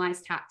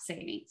annualized tax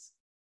savings.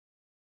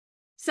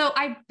 So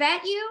I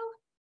bet you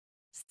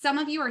some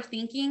of you are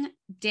thinking,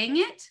 dang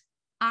it,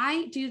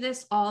 I do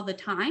this all the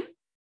time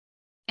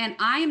and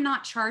I am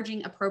not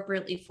charging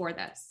appropriately for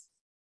this.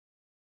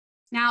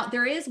 Now,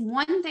 there is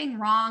one thing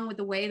wrong with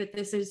the way that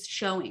this is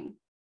showing.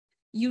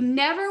 You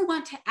never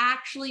want to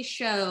actually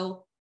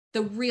show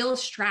the real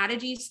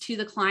strategies to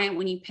the client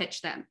when you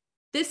pitch them.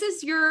 This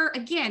is your,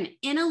 again,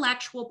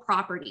 intellectual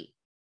property.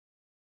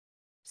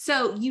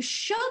 So you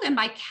show them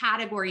by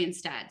category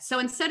instead. So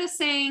instead of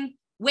saying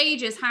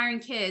wages, hiring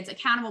kids,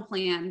 accountable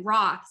plan,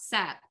 Roth,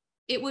 SEP,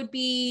 it would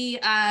be,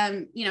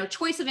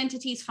 choice of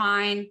entities,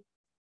 fine,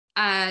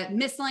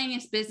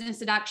 miscellaneous business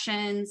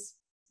deductions,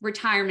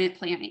 retirement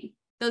planning.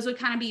 Those would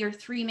kind of be your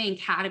three main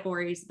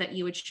categories that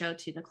you would show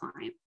to the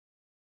client.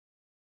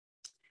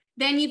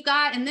 Then you've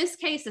got, in this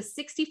case, a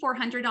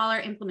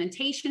 $6,400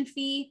 implementation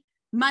fee,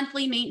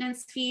 monthly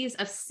maintenance fees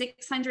of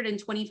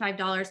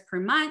 $625 per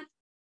month,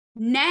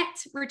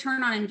 net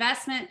return on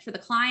investment for the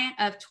client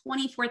of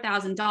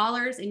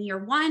 $24,000 in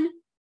year one,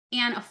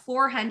 and a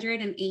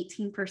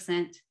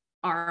 418%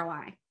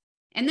 ROI.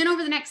 And then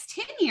over the next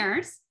 10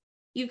 years,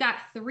 you've got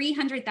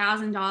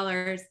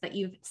 $300,000 that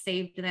you've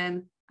saved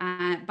them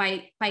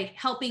by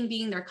helping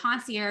being their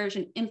concierge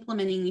and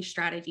implementing these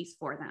strategies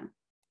for them.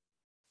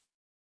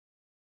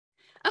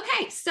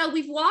 Okay, so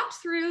we've walked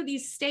through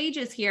these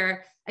stages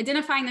here,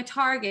 identifying the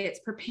targets,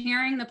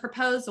 preparing the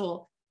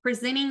proposal,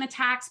 presenting the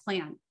tax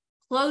plan,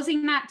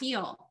 closing that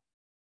deal,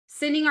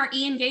 sending our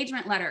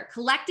e-engagement letter,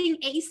 collecting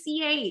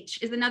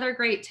ACH is another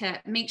great tip.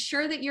 Make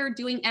sure that you're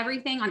doing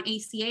everything on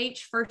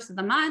ACH first of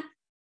the month,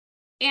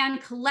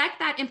 and collect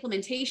that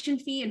implementation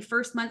fee and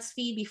first month's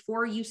fee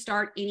before you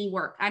start any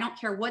work. I don't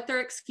care what their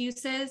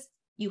excuse is,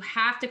 you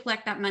have to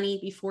collect that money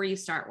before you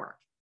start work.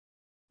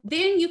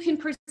 Then you can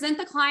present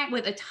the client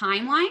with a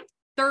timeline,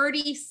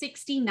 30,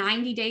 60,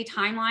 90-day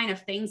timeline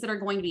of things that are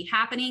going to be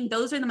happening.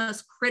 Those are the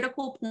most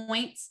critical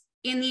points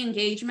in the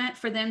engagement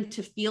for them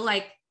to feel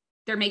like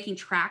they're making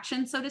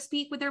traction, so to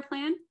speak, with their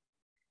plan.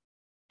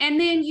 And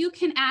then you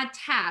can add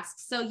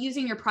tasks. So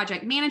using your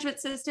project management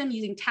system,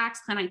 using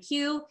Tax Plan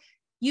IQ,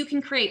 you can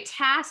create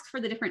tasks for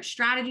the different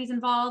strategies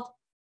involved,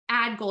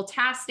 add goal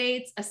task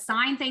dates,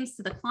 assign things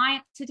to the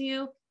client to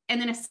do,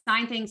 and then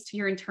assign things to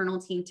your internal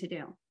team to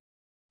do.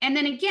 And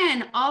then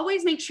again,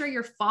 always make sure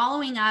you're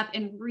following up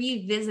and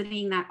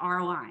revisiting that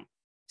ROI.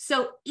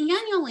 So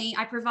annually,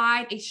 I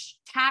provide a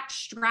tax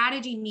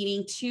strategy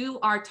meeting to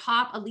our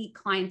top elite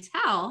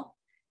clientele.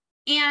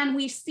 And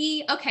we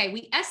see, okay,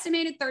 we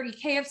estimated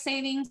 30K of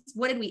savings.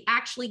 What did we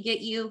actually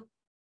get you?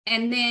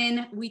 And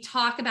then we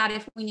talk about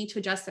if we need to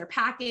adjust their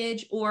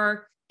package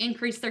or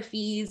increase their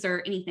fees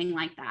or anything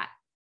like that.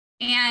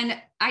 And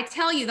I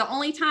tell you, the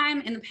only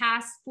time in the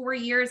past 4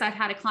 years I've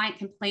had a client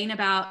complain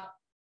about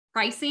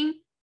pricing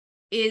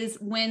is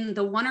when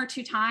the 1 or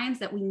 2 times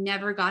that we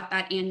never got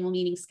that annual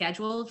meeting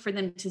scheduled for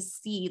them to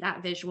see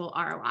that visual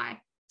ROI.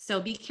 So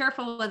be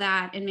careful with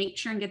that and make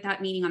sure and get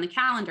that meeting on the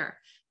calendar.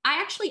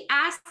 I actually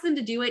ask them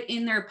to do it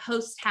in their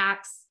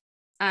post-tax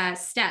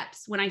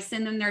steps. When I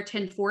send them their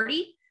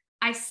 1040,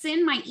 I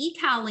send my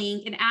eCal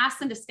link and ask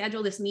them to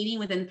schedule this meeting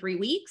within 3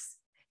 weeks.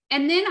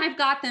 And then I've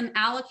got them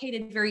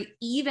allocated very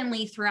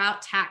evenly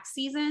throughout tax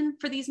season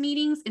for these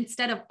meetings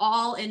instead of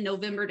all in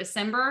November,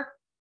 December.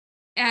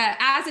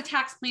 As a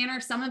tax planner,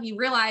 some of you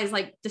realize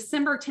like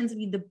December tends to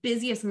be the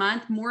busiest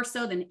month, more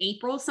so than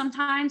April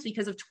sometimes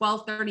because of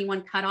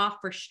 12/31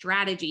 cutoff for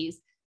strategies.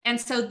 And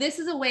so this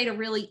is a way to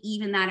really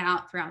even that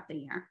out throughout the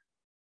year.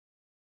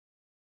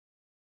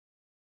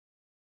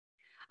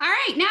 All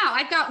right, now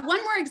I've got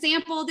one more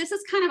example. This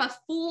is kind of a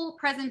full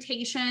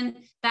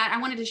presentation that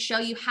I wanted to show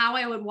you how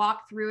I would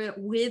walk through it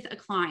with a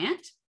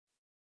client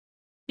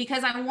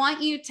because I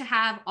want you to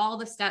have all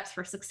the steps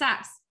for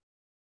success.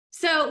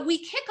 So we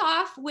kick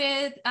off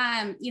with,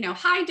 hi,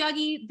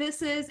 Dougie,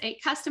 this is a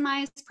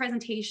customized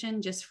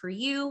presentation just for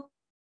you.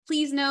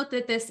 Please note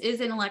that this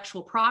is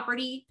intellectual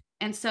property,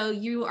 and so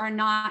you are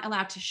not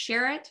allowed to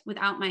share it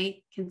without my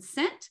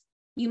consent.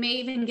 You may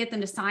even get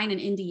them to sign an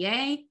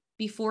NDA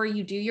before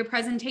you do your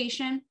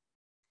presentation.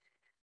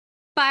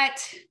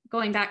 But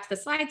going back to the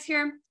slides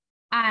here,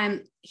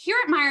 here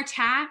at Meyer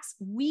Tax,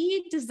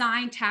 we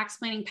design tax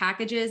planning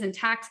packages and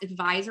tax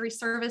advisory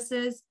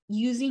services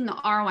using the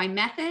ROI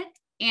method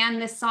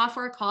and this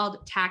software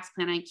called Tax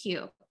Plan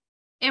IQ.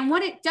 And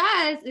what it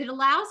does, it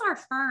allows our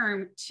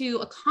firm to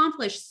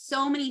accomplish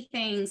so many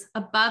things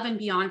above and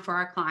beyond for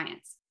our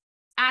clients.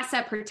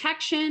 Asset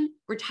protection,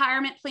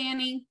 retirement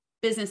planning,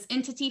 business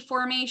entity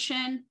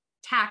formation,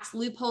 tax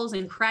loopholes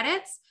and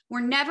credits. We're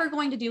never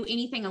going to do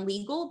anything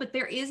illegal, but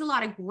there is a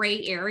lot of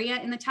gray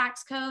area in the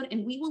tax code,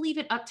 and we will leave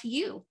it up to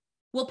you.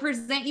 We'll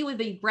present you with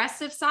the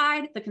aggressive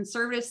side, the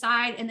conservative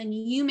side, and then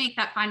you make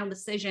that final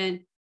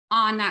decision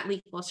on that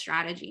legal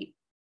strategy.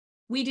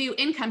 We do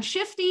income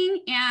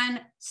shifting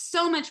and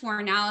so much more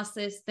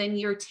analysis than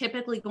you're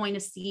typically going to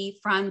see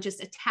from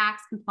just a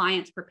tax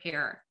compliance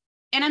preparer.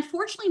 And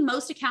unfortunately,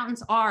 most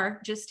accountants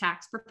are just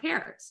tax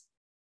preparers.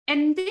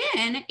 And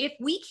then if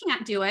we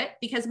can't do it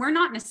because we're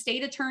not an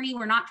estate attorney,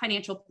 we're not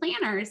financial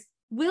planners,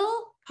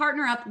 we'll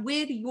partner up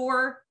with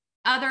your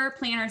other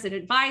planners and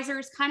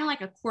advisors, kind of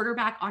like a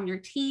quarterback on your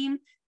team,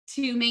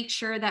 to make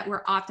sure that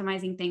we're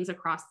optimizing things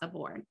across the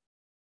board.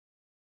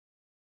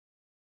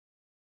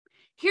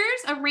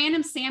 Here's a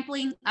random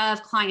sampling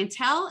of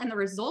clientele and the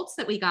results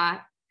that we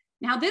got.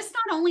 Now, this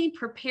not only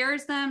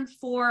prepares them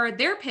for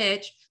their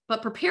pitch,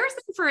 but prepares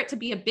them for it to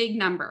be a big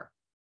number.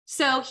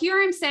 So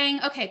here I'm saying,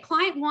 okay,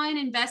 client one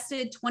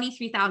invested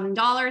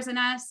 $23,000 in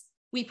us.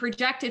 We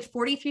projected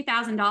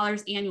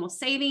 $43,000 annual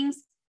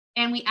savings,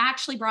 and we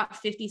actually brought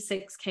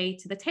 $56K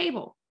to the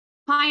table.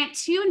 Client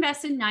 2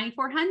 invested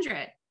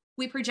 $9,400.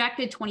 We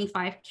projected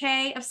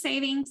 $25K of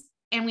savings,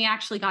 and we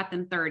actually got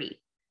them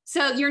 30.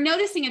 So you're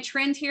noticing a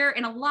trend here.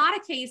 In a lot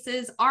of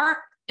cases, our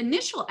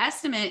initial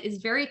estimate is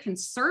very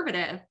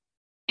conservative,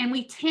 and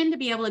we tend to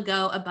be able to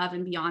go above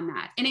and beyond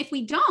that. And if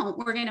we don't,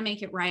 we're going to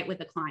make it right with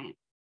the client.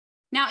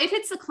 Now, if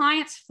it's the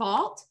client's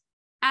fault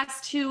as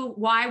to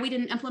why we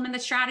didn't implement the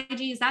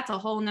strategies, that's a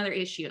whole nother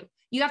issue.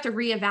 You have to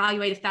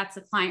reevaluate if that's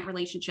the client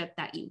relationship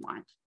that you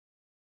want.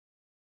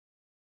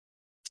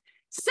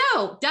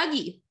 So,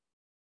 Dougie,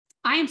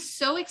 I am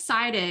so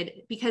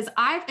excited because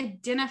I've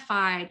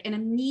identified an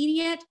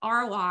immediate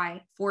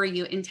ROI for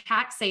you in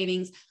tax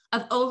savings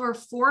of over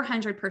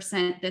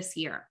 400% this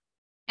year.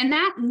 And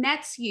that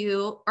nets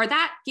you, or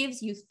that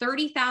gives you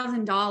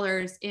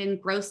 $30,000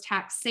 in gross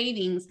tax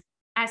savings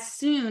as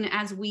soon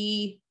as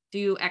we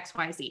do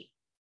XYZ.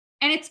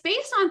 And it's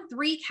based on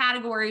 3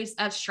 categories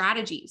of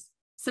strategies: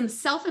 some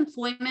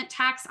self-employment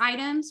tax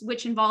items,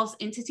 which involves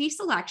entity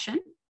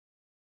selection,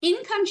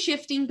 income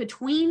shifting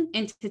between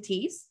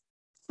entities,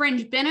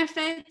 fringe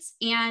benefits,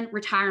 and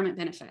retirement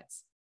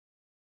benefits.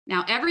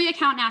 Now, every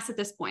accountant asks at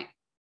this point,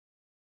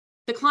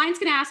 the client's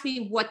going to ask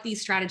me what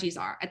these strategies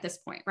are at this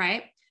point,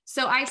 right?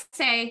 So I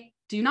say,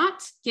 do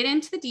not get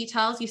into the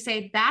details. You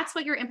say, that's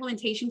what your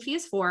implementation fee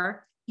is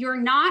for. You're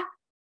not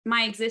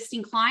my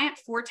existing client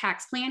for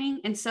tax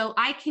planning. And so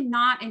I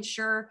cannot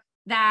ensure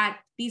that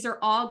these are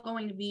all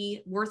going to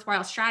be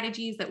worthwhile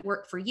strategies that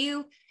work for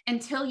you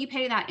until you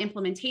pay that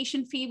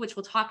implementation fee, which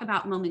we'll talk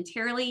about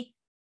momentarily.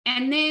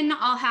 And then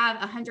I'll have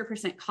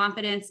 100%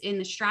 confidence in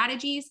the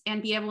strategies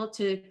and be able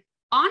to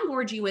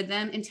onboard you with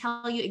them and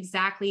tell you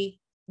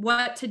exactly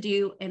what to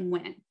do and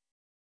when.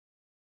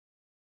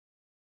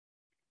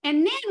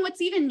 And then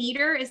what's even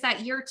neater is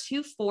that year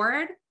 2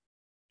 forward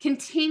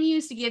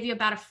continues to give you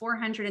about a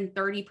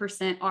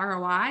 430%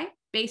 ROI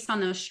based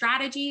on those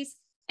strategies.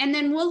 And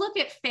then we'll look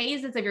at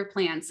phases of your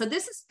plan. So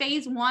this is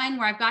phase 1,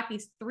 where I've got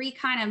these 3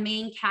 kind of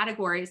main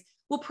categories.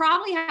 We'll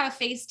probably have a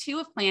phase 2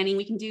 of planning.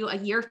 We can do a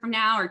year from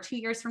now or 2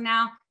 years from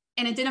now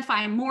and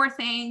identify more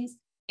things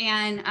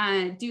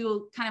and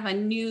do kind of a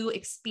new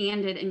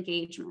expanded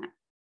engagement.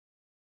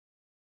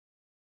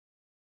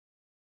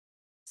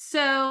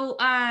 So,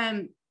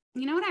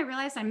 you know what I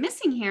realized I'm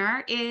missing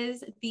here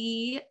is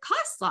the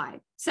cost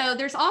slide. So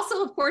there's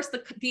also, of course,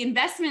 the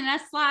investment in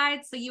us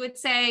slide. So you would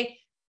say,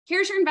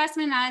 here's your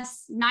investment in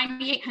us,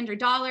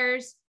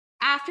 $9,800.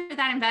 After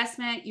that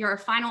investment, your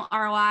final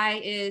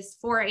ROI is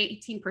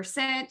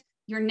 18%.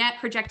 Your net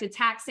projected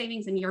tax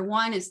savings in year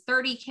 1 is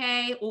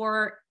 30K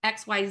or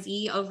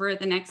XYZ over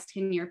the next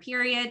 10-year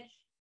period.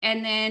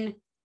 And then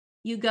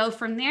you go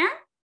from there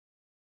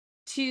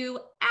to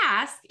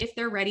ask if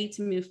they're ready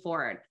to move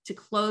forward, to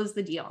close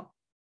the deal.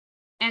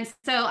 And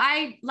so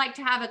I like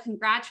to have a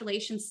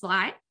congratulations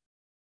slide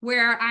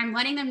where I'm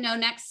letting them know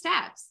next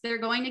steps. They're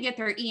going to get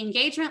their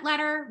e-engagement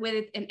letter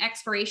with an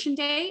expiration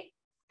date.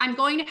 I'm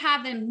going to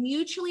have them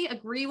mutually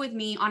agree with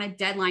me on a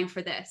deadline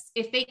for this.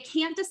 If they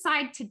can't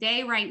decide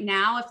today, right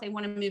now, if they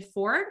want to move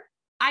forward,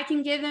 I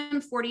can give them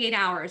 48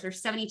 hours or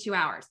 72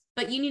 hours.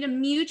 But you need to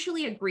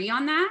mutually agree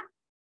on that.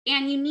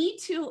 And you need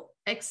to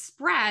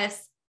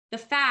express the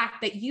fact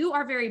that you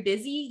are very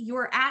busy,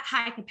 you're at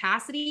high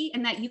capacity,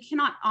 and that you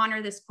cannot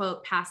honor this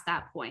quote past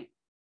that point.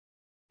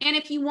 And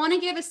if you want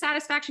to give a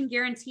satisfaction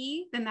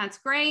guarantee, then that's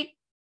great.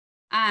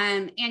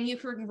 And you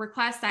can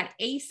request that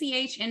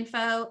ACH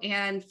info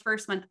and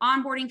first month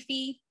onboarding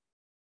fee.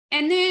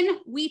 And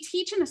then we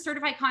teach in the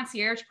Certified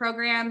Concierge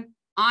program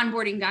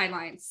onboarding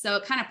guidelines. So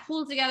it kind of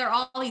pulls together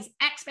all these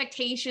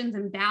expectations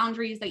and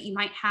boundaries that you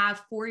might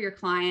have for your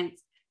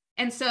clients.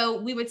 And so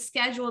we would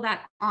schedule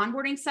that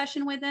onboarding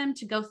session with them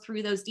to go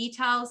through those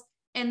details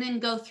and then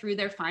go through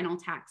their final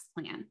tax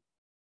plan.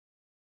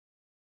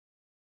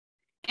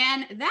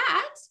 And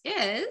that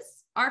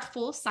is our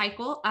full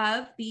cycle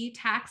of the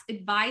tax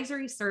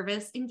advisory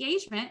service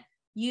engagement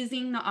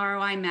using the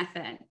ROI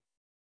method.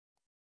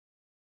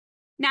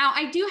 Now,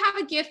 I do have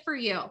a gift for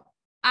you.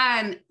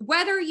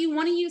 Whether you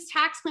want to use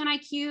Tax Plan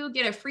IQ,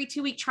 get a free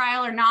 2-week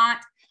trial or not,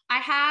 I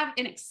have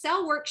an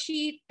Excel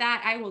worksheet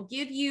that I will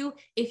give you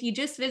if you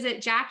just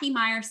visit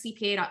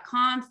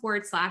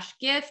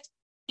JackieMeyerCPA.com/gift,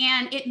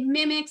 and it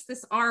mimics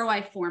this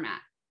ROI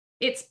format.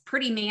 It's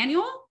pretty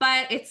manual,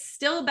 but it's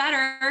still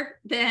better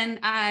than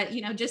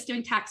just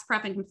doing tax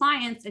prep and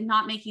compliance and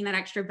not making that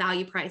extra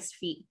value priced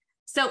fee.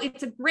 So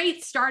it's a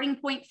great starting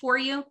point for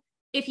you.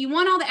 If you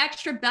want all the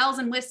extra bells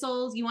and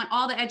whistles, you want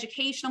all the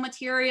educational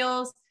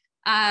materials,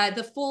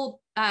 the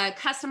full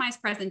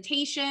customized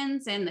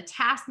presentations and the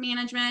task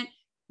management,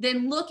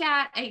 then look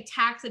at a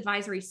tax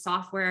advisory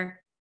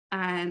software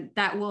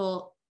that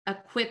will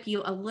equip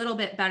you a little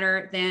bit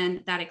better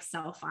than that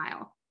Excel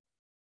file.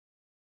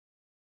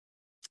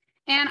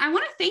 And I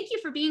want to thank you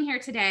for being here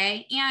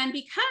today. And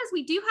because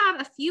we do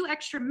have a few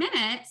extra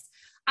minutes,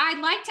 I'd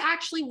like to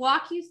actually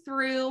walk you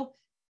through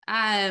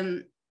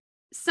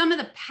some of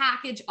the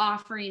package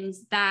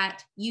offerings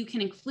that you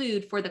can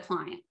include for the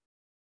client.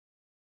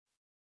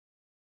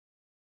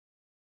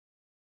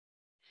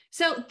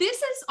 So this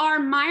is our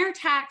Meyer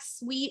Tax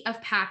suite of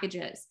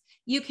packages.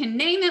 You can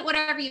name it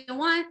whatever you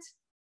want.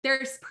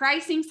 There's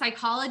pricing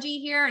psychology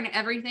here and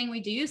everything we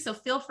do. So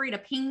feel free to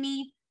ping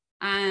me,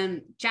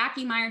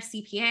 Jackie Meyer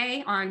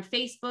CPA on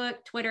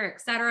Facebook, Twitter,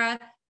 etc.,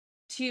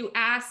 to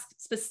ask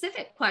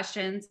specific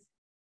questions.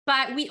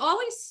 But we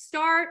always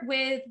start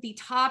with the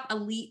top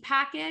elite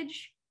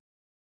package,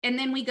 and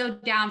then we go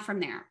down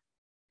from there.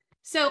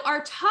 So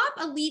our top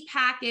elite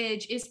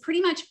package is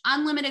pretty much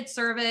unlimited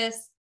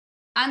service,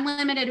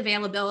 unlimited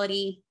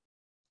availability.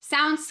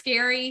 Sounds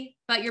scary,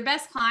 but your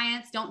best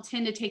clients don't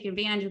tend to take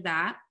advantage of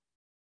that.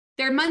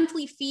 Their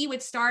monthly fee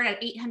would start at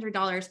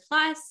 $800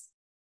 plus.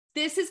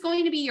 This is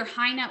going to be your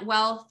high net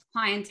wealth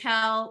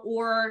clientele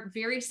or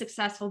very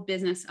successful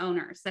business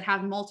owners that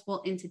have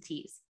multiple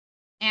entities.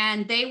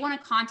 And they want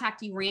to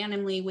contact you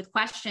randomly with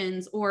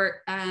questions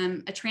or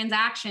a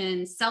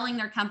transaction, selling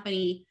their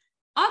company,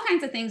 all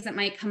kinds of things that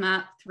might come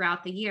up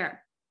throughout the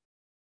year.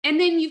 And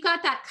then you've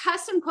got that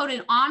custom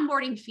quoted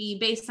onboarding fee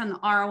based on the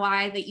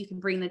ROI that you can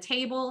bring to the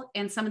table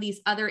and some of these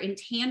other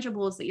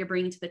intangibles that you're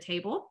bringing to the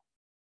table.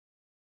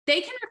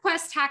 They can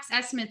request tax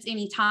estimates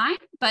anytime,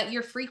 but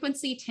your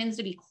frequency tends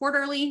to be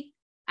quarterly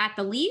at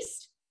the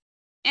least.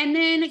 And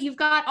then you've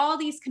got all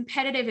these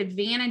competitive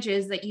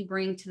advantages that you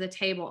bring to the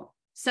table.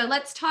 So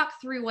let's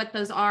talk through what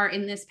those are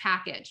in this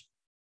package.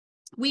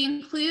 We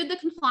include the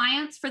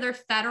compliance for their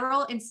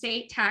federal and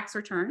state tax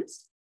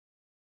returns.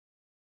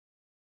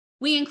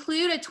 We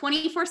include a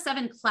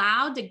 24/7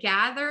 cloud to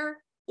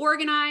gather,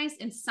 organize,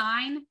 and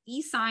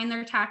e-sign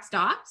their tax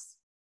docs.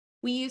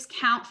 We use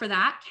Count for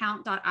that,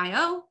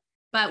 count.io,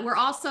 but we're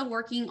also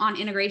working on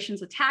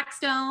integrations with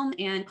TaxDome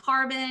and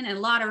Carbon and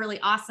a lot of really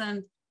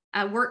awesome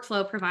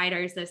workflow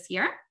providers this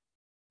year.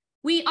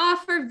 We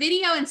offer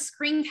video and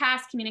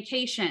screencast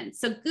communication.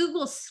 So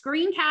Google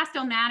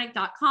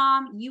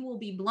screencast-o-matic.com. You will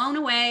be blown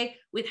away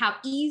with how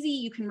easy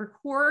you can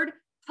record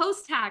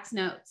post-tax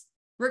notes,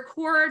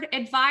 record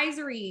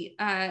advisory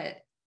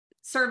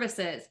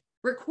services,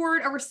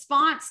 record a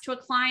response to a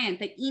client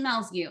that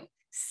emails you,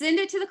 send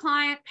it to the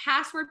client,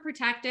 password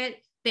protect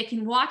it. They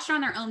can watch it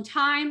on their own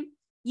time.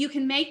 You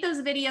can make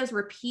those videos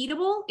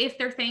repeatable if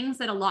they're things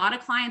that a lot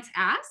of clients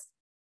ask.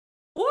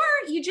 Or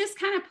you just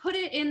kind of put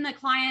it in the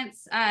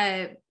client's,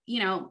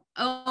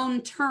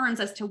 own terms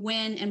as to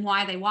when and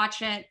why they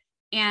watch it.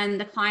 And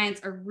the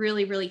clients are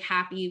really, really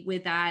happy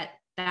with that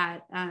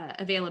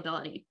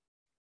availability.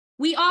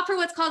 We offer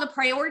what's called a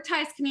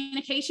prioritized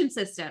communication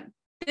system.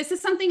 This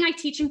is something I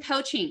teach in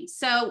coaching.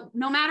 So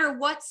no matter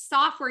what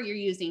software you're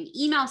using,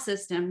 email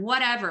system,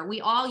 whatever,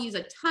 we all use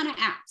a ton of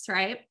apps,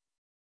 right?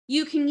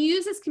 You can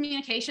use this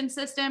communication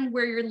system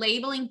where you're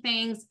labeling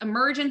things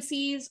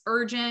emergencies,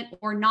 urgent,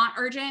 or not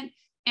urgent,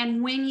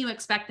 and when you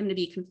expect them to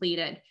be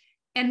completed.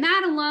 And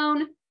that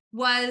alone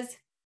was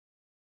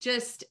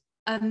just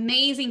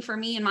amazing for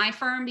me and my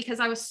firm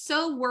because I was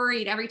so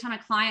worried every time a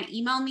client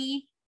emailed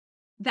me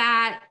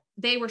that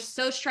they were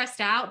so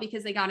stressed out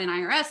because they got an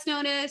IRS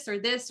notice or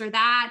this or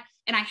that,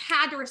 and I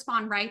had to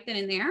respond right then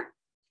and there.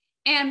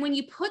 And when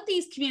you put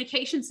these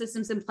communication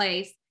systems in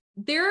place,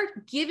 they're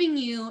giving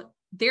you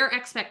their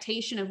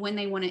expectation of when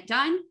they want it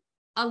done.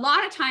 A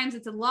lot of times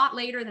it's a lot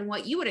later than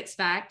what you would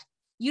expect.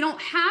 You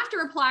don't have to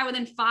reply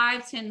within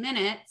 5-10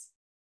 minutes,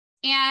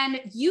 and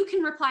you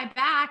can reply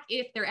back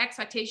if their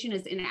expectation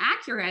is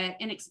inaccurate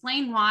and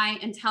explain why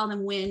and tell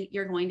them when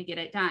you're going to get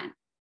it done.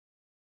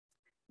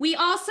 We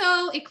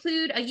also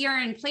include a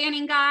year-end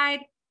planning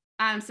guide,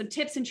 some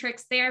tips and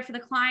tricks there for the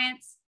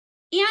clients,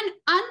 and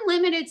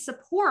unlimited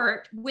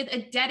support with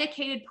a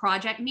dedicated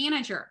project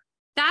manager.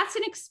 That's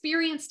an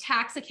experienced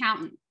tax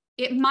accountant.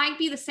 It might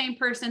be the same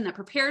person that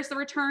prepares the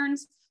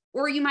returns,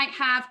 or you might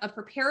have a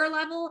preparer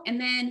level and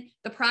then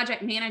the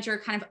project manager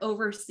kind of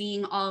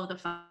overseeing all of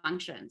the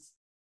functions.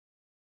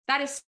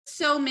 That is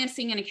so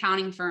missing in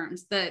accounting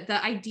firms,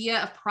 the idea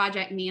of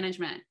project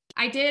management.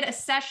 I did a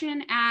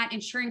session at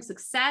Ensuring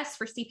Success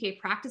for CPA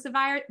Practice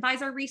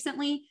Advisor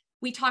recently.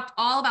 We talked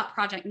all about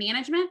project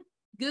management.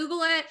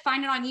 Google it,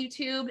 find it on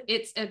YouTube.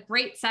 It's a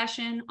great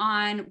session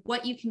on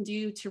what you can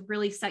do to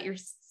really set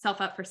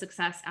yourself up for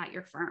success at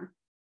your firm.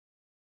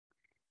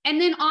 And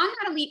then on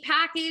that elite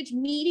package,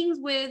 meetings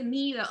with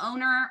me, the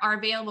owner, are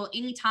available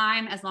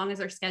anytime as long as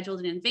they're scheduled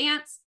in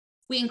advance.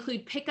 We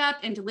include pickup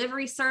and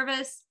delivery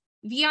service,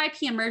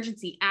 VIP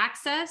emergency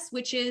access,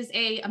 which is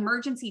an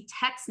emergency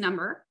text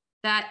number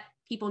that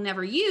people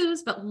never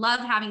use, but love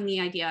having the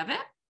idea of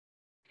it.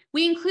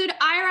 We include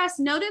IRS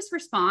notice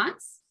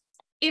response.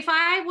 If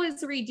I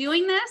was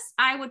redoing this,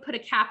 I would put a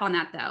cap on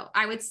that though.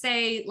 I would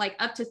say like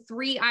up to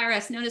 3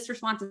 IRS notice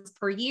responses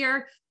per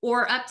year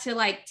or up to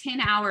like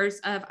 10 hours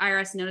of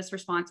IRS notice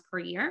response per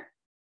year.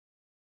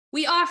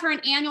 We offer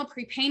an annual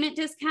prepayment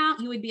discount.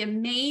 You would be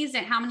amazed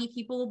at how many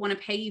people want to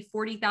pay you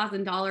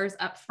 $40,000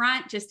 up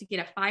front just to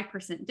get a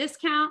 5%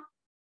 discount.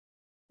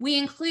 We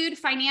include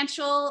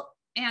financial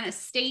and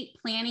estate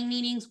planning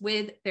meetings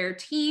with their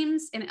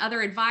teams and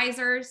other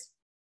advisors.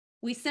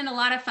 We send a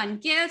lot of fun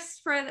gifts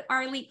for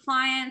our elite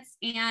clients,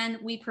 and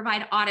we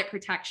provide audit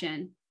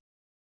protection.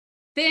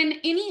 Then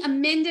any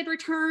amended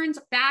returns,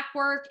 back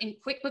work, and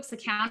QuickBooks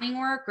accounting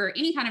work, or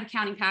any kind of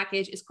accounting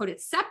package is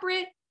quoted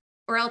separate,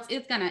 or else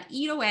it's going to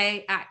eat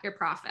away at your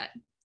profit.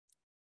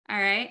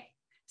 All right.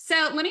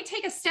 So let me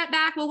take a step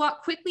back. We'll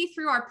walk quickly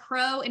through our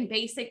pro and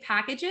basic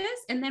packages,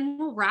 and then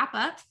we'll wrap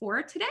up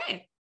for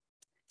today.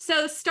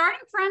 So starting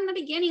from the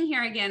beginning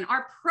here again,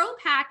 our pro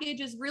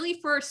package is really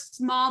for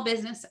small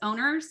business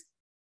owners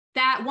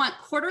that want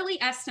quarterly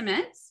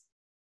estimates.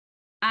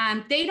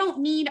 They don't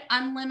need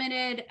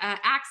unlimited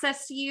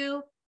access to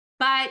you,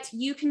 but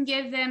you can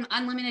give them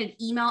unlimited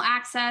email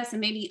access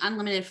and maybe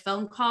unlimited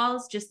phone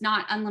calls, just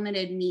not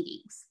unlimited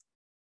meetings.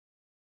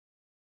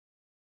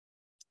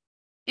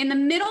 In the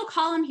middle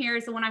column here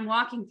is the one I'm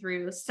walking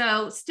through.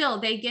 So still,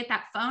 they get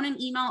that phone and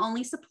email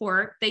only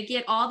support. They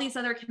get all these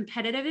other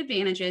competitive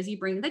advantages you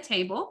bring to the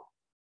table.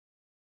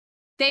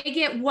 They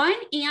get one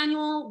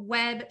annual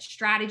web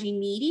strategy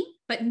meeting,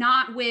 but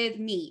not with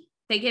me.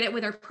 They get it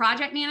with their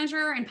project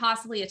manager and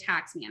possibly a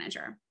tax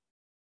manager.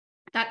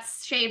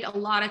 That's shaved a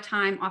lot of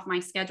time off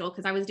my schedule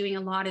because I was doing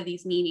a lot of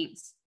these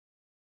meetings.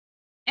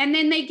 And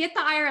then they get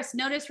the IRS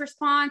notice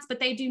response, but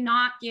they do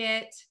not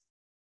get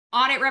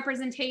audit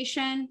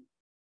representation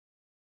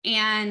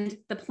and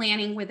the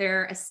planning with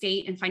their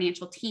estate and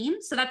financial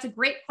team. So that's a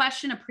great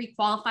question to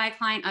pre-qualify a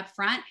client up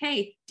front.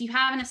 Hey, do you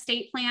have an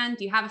estate plan?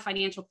 Do you have a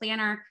financial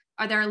planner?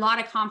 Are there a lot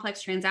of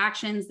complex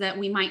transactions that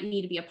we might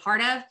need to be a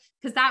part of?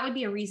 Because that would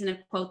be a reason to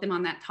quote them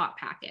on that top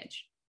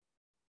package.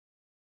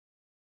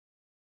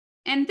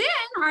 And then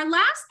our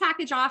last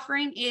package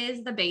offering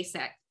is the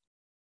basic.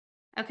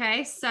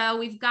 Okay, so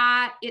we've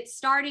got it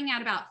starting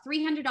at about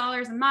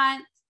 $300 a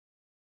month,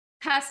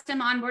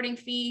 custom onboarding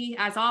fee,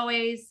 as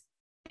always,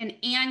 an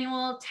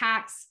annual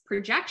tax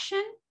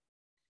projection.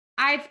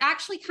 I've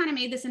actually kind of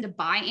made this into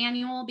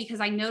biannual because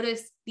I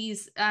noticed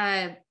these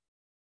tend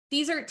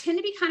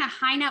to be kind of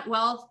high net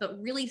wealth, but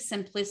really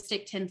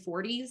simplistic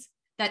 1040s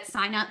that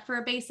sign up for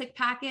a basic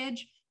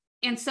package.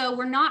 And so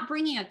we're not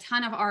bringing a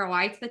ton of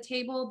ROI to the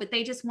table, but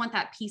they just want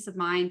that peace of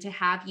mind to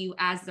have you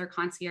as their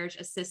concierge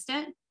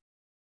assistant.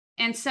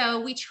 And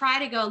so we try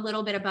to go a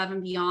little bit above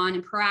and beyond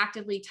and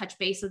proactively touch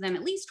base with them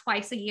at least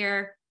twice a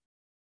year.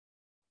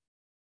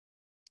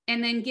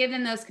 And then give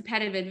them those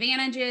competitive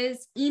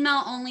advantages,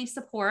 email only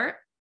support.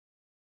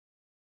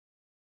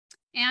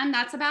 And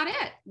that's about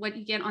it, what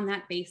you get on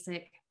that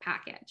basic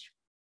package.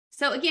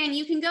 So again,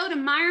 you can go to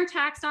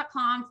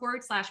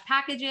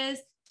meyertax.com/packages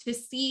to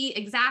see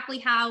exactly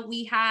how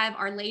we have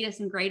our latest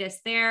and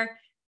greatest there.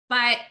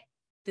 But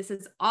this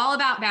is all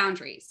about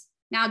boundaries.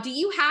 Now, do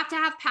you have to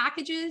have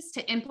packages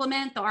to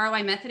implement the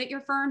ROI method at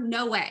your firm?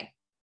 No way.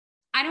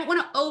 I don't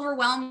want to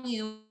overwhelm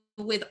you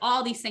with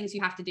all these things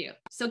you have to do.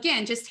 So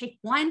again, just take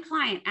one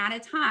client at a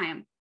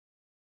time,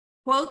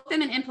 quote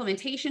them an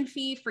implementation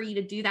fee for you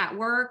to do that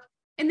work,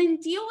 and then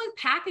deal with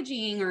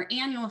packaging or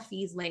annual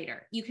fees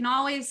later. You can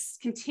always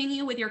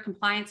continue with your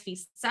compliance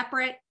fees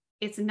separate.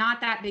 It's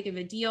not that big of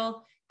a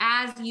deal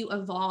as you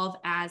evolve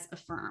as a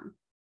firm.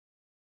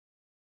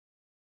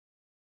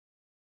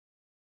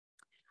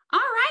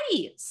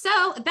 Alrighty,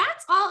 so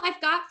that's all I've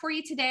got for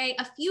you today.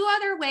 A few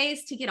other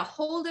ways to get a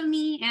hold of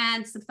me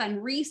and some fun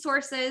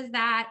resources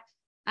that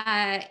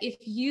if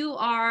you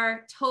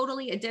are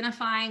totally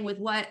identifying with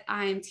what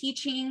I'm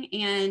teaching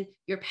and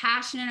you're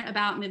passionate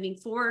about moving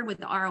forward with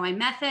the ROI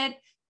method,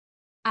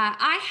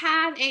 I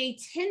have a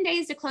 10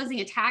 days to closing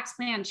a tax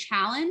plan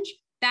challenge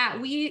that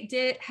we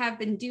have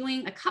been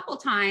doing a couple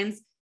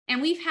times, and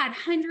we've had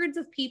hundreds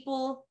of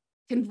people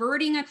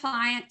converting a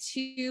client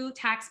to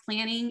tax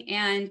planning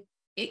and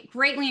it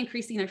greatly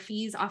increasing their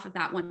fees off of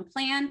that one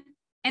plan.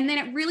 And then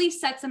it really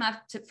sets them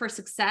up for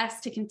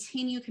success to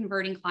continue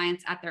converting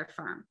clients at their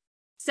firm.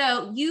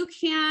 So you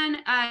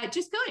can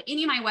just go to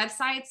any of my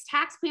websites,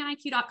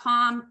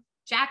 taxplaniq.com,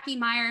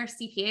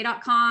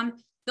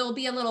 JackieMeyerCPA.com. There'll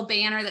be a little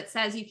banner that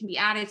says you can be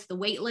added to the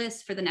wait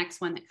list for the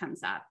next one that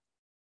comes up.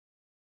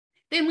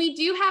 Then we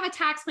do have a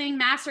tax planning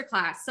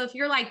masterclass. So if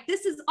you're like,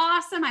 this is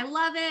awesome, I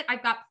love it,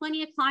 I've got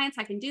plenty of clients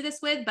I can do this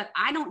with, but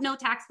I don't know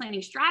tax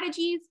planning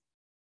strategies,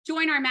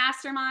 join our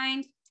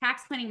mastermind,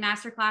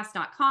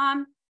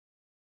 taxplanningmasterclass.com.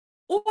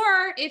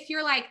 Or if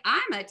you're like,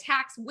 I'm a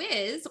tax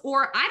whiz,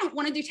 or I don't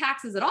want to do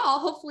taxes at all,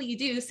 hopefully you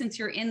do since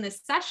you're in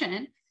this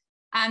session.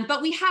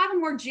 But we have a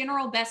more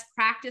general best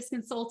practice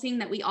consulting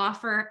that we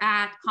offer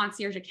at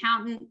Concierge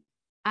Accountant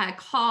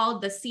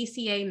called the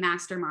CCA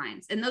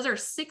Masterminds. And those are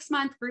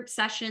 6-month group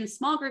sessions,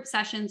 small group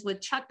sessions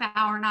with Chuck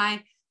Bauer and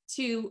I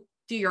to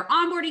do your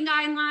onboarding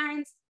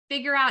guidelines,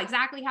 figure out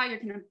exactly how you're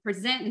going to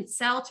present and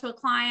sell to a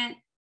client,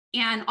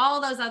 and all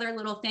those other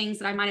little things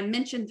that I might have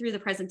mentioned through the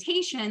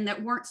presentation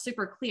that weren't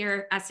super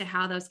clear as to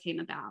how those came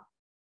about.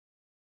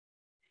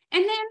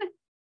 And then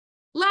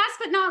last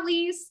but not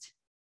least,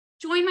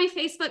 join my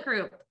Facebook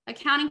group,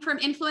 Accounting Firm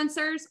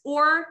Influencers,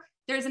 or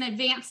there's an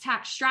Advanced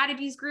Tax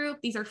Strategies group.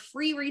 These are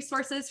free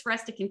resources for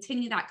us to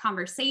continue that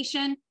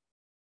conversation.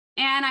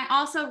 And I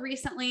also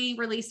recently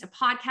released a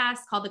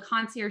podcast called The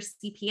Concierge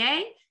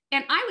CPA,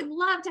 and I would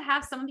love to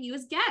have some of you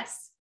as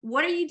guests.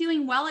 What are you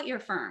doing well at your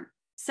firm?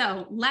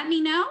 So let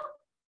me know,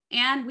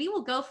 and we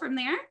will go from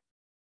there.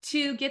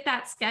 to get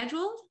that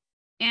scheduled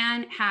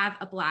and have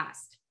a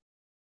blast.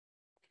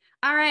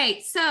 All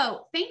right,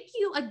 so thank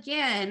you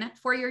again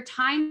for your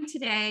time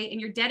today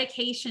and your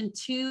dedication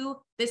to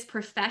this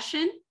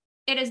profession.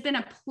 It has been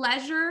a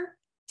pleasure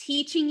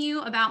teaching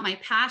you about my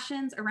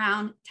passions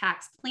around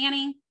tax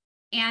planning,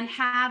 and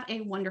have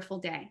a wonderful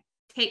day.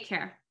 Take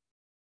care.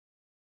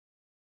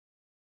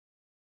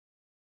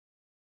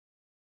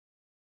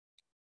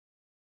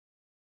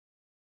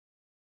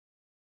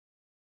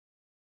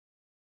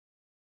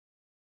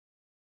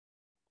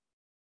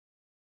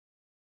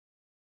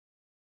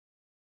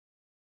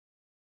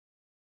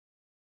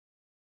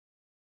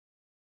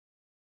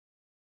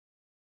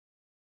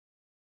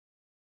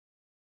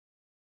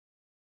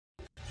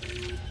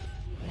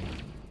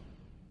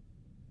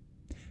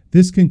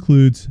 This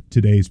concludes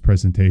today's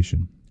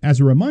presentation. As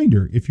a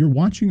reminder, if you're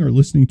watching or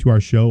listening to our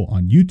show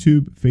on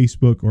YouTube,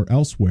 Facebook, or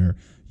elsewhere,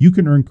 you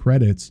can earn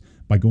credits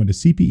by going to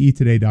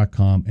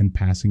cpetoday.com and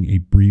passing a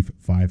brief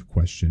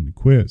 5-question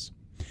quiz.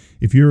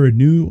 If you're a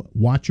new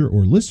watcher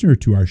or listener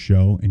to our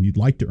show and you'd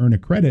like to earn a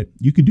credit,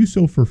 you can do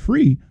so for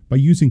free by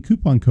using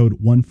coupon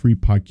code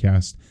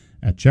ONEFREEPODCAST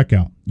at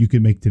checkout. You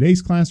can make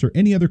today's class or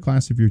any other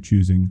class of your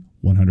choosing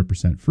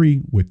 100%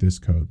 free with this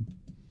code.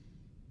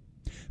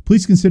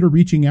 Please consider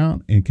reaching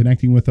out and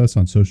connecting with us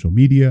on social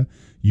media.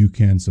 You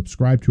can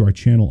subscribe to our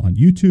channel on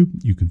YouTube.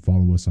 You can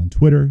follow us on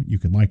Twitter. You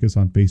can like us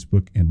on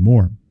Facebook and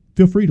more.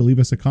 Feel free to leave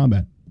us a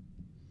comment.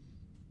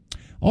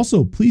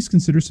 Also, please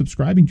consider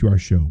subscribing to our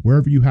show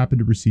wherever you happen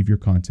to receive your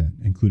content,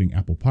 including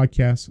Apple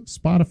Podcasts,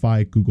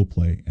 Spotify, Google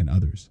Play, and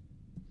others.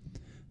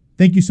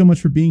 Thank you so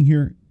much for being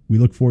here. We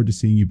look forward to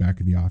seeing you back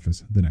at the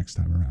office the next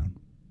time around.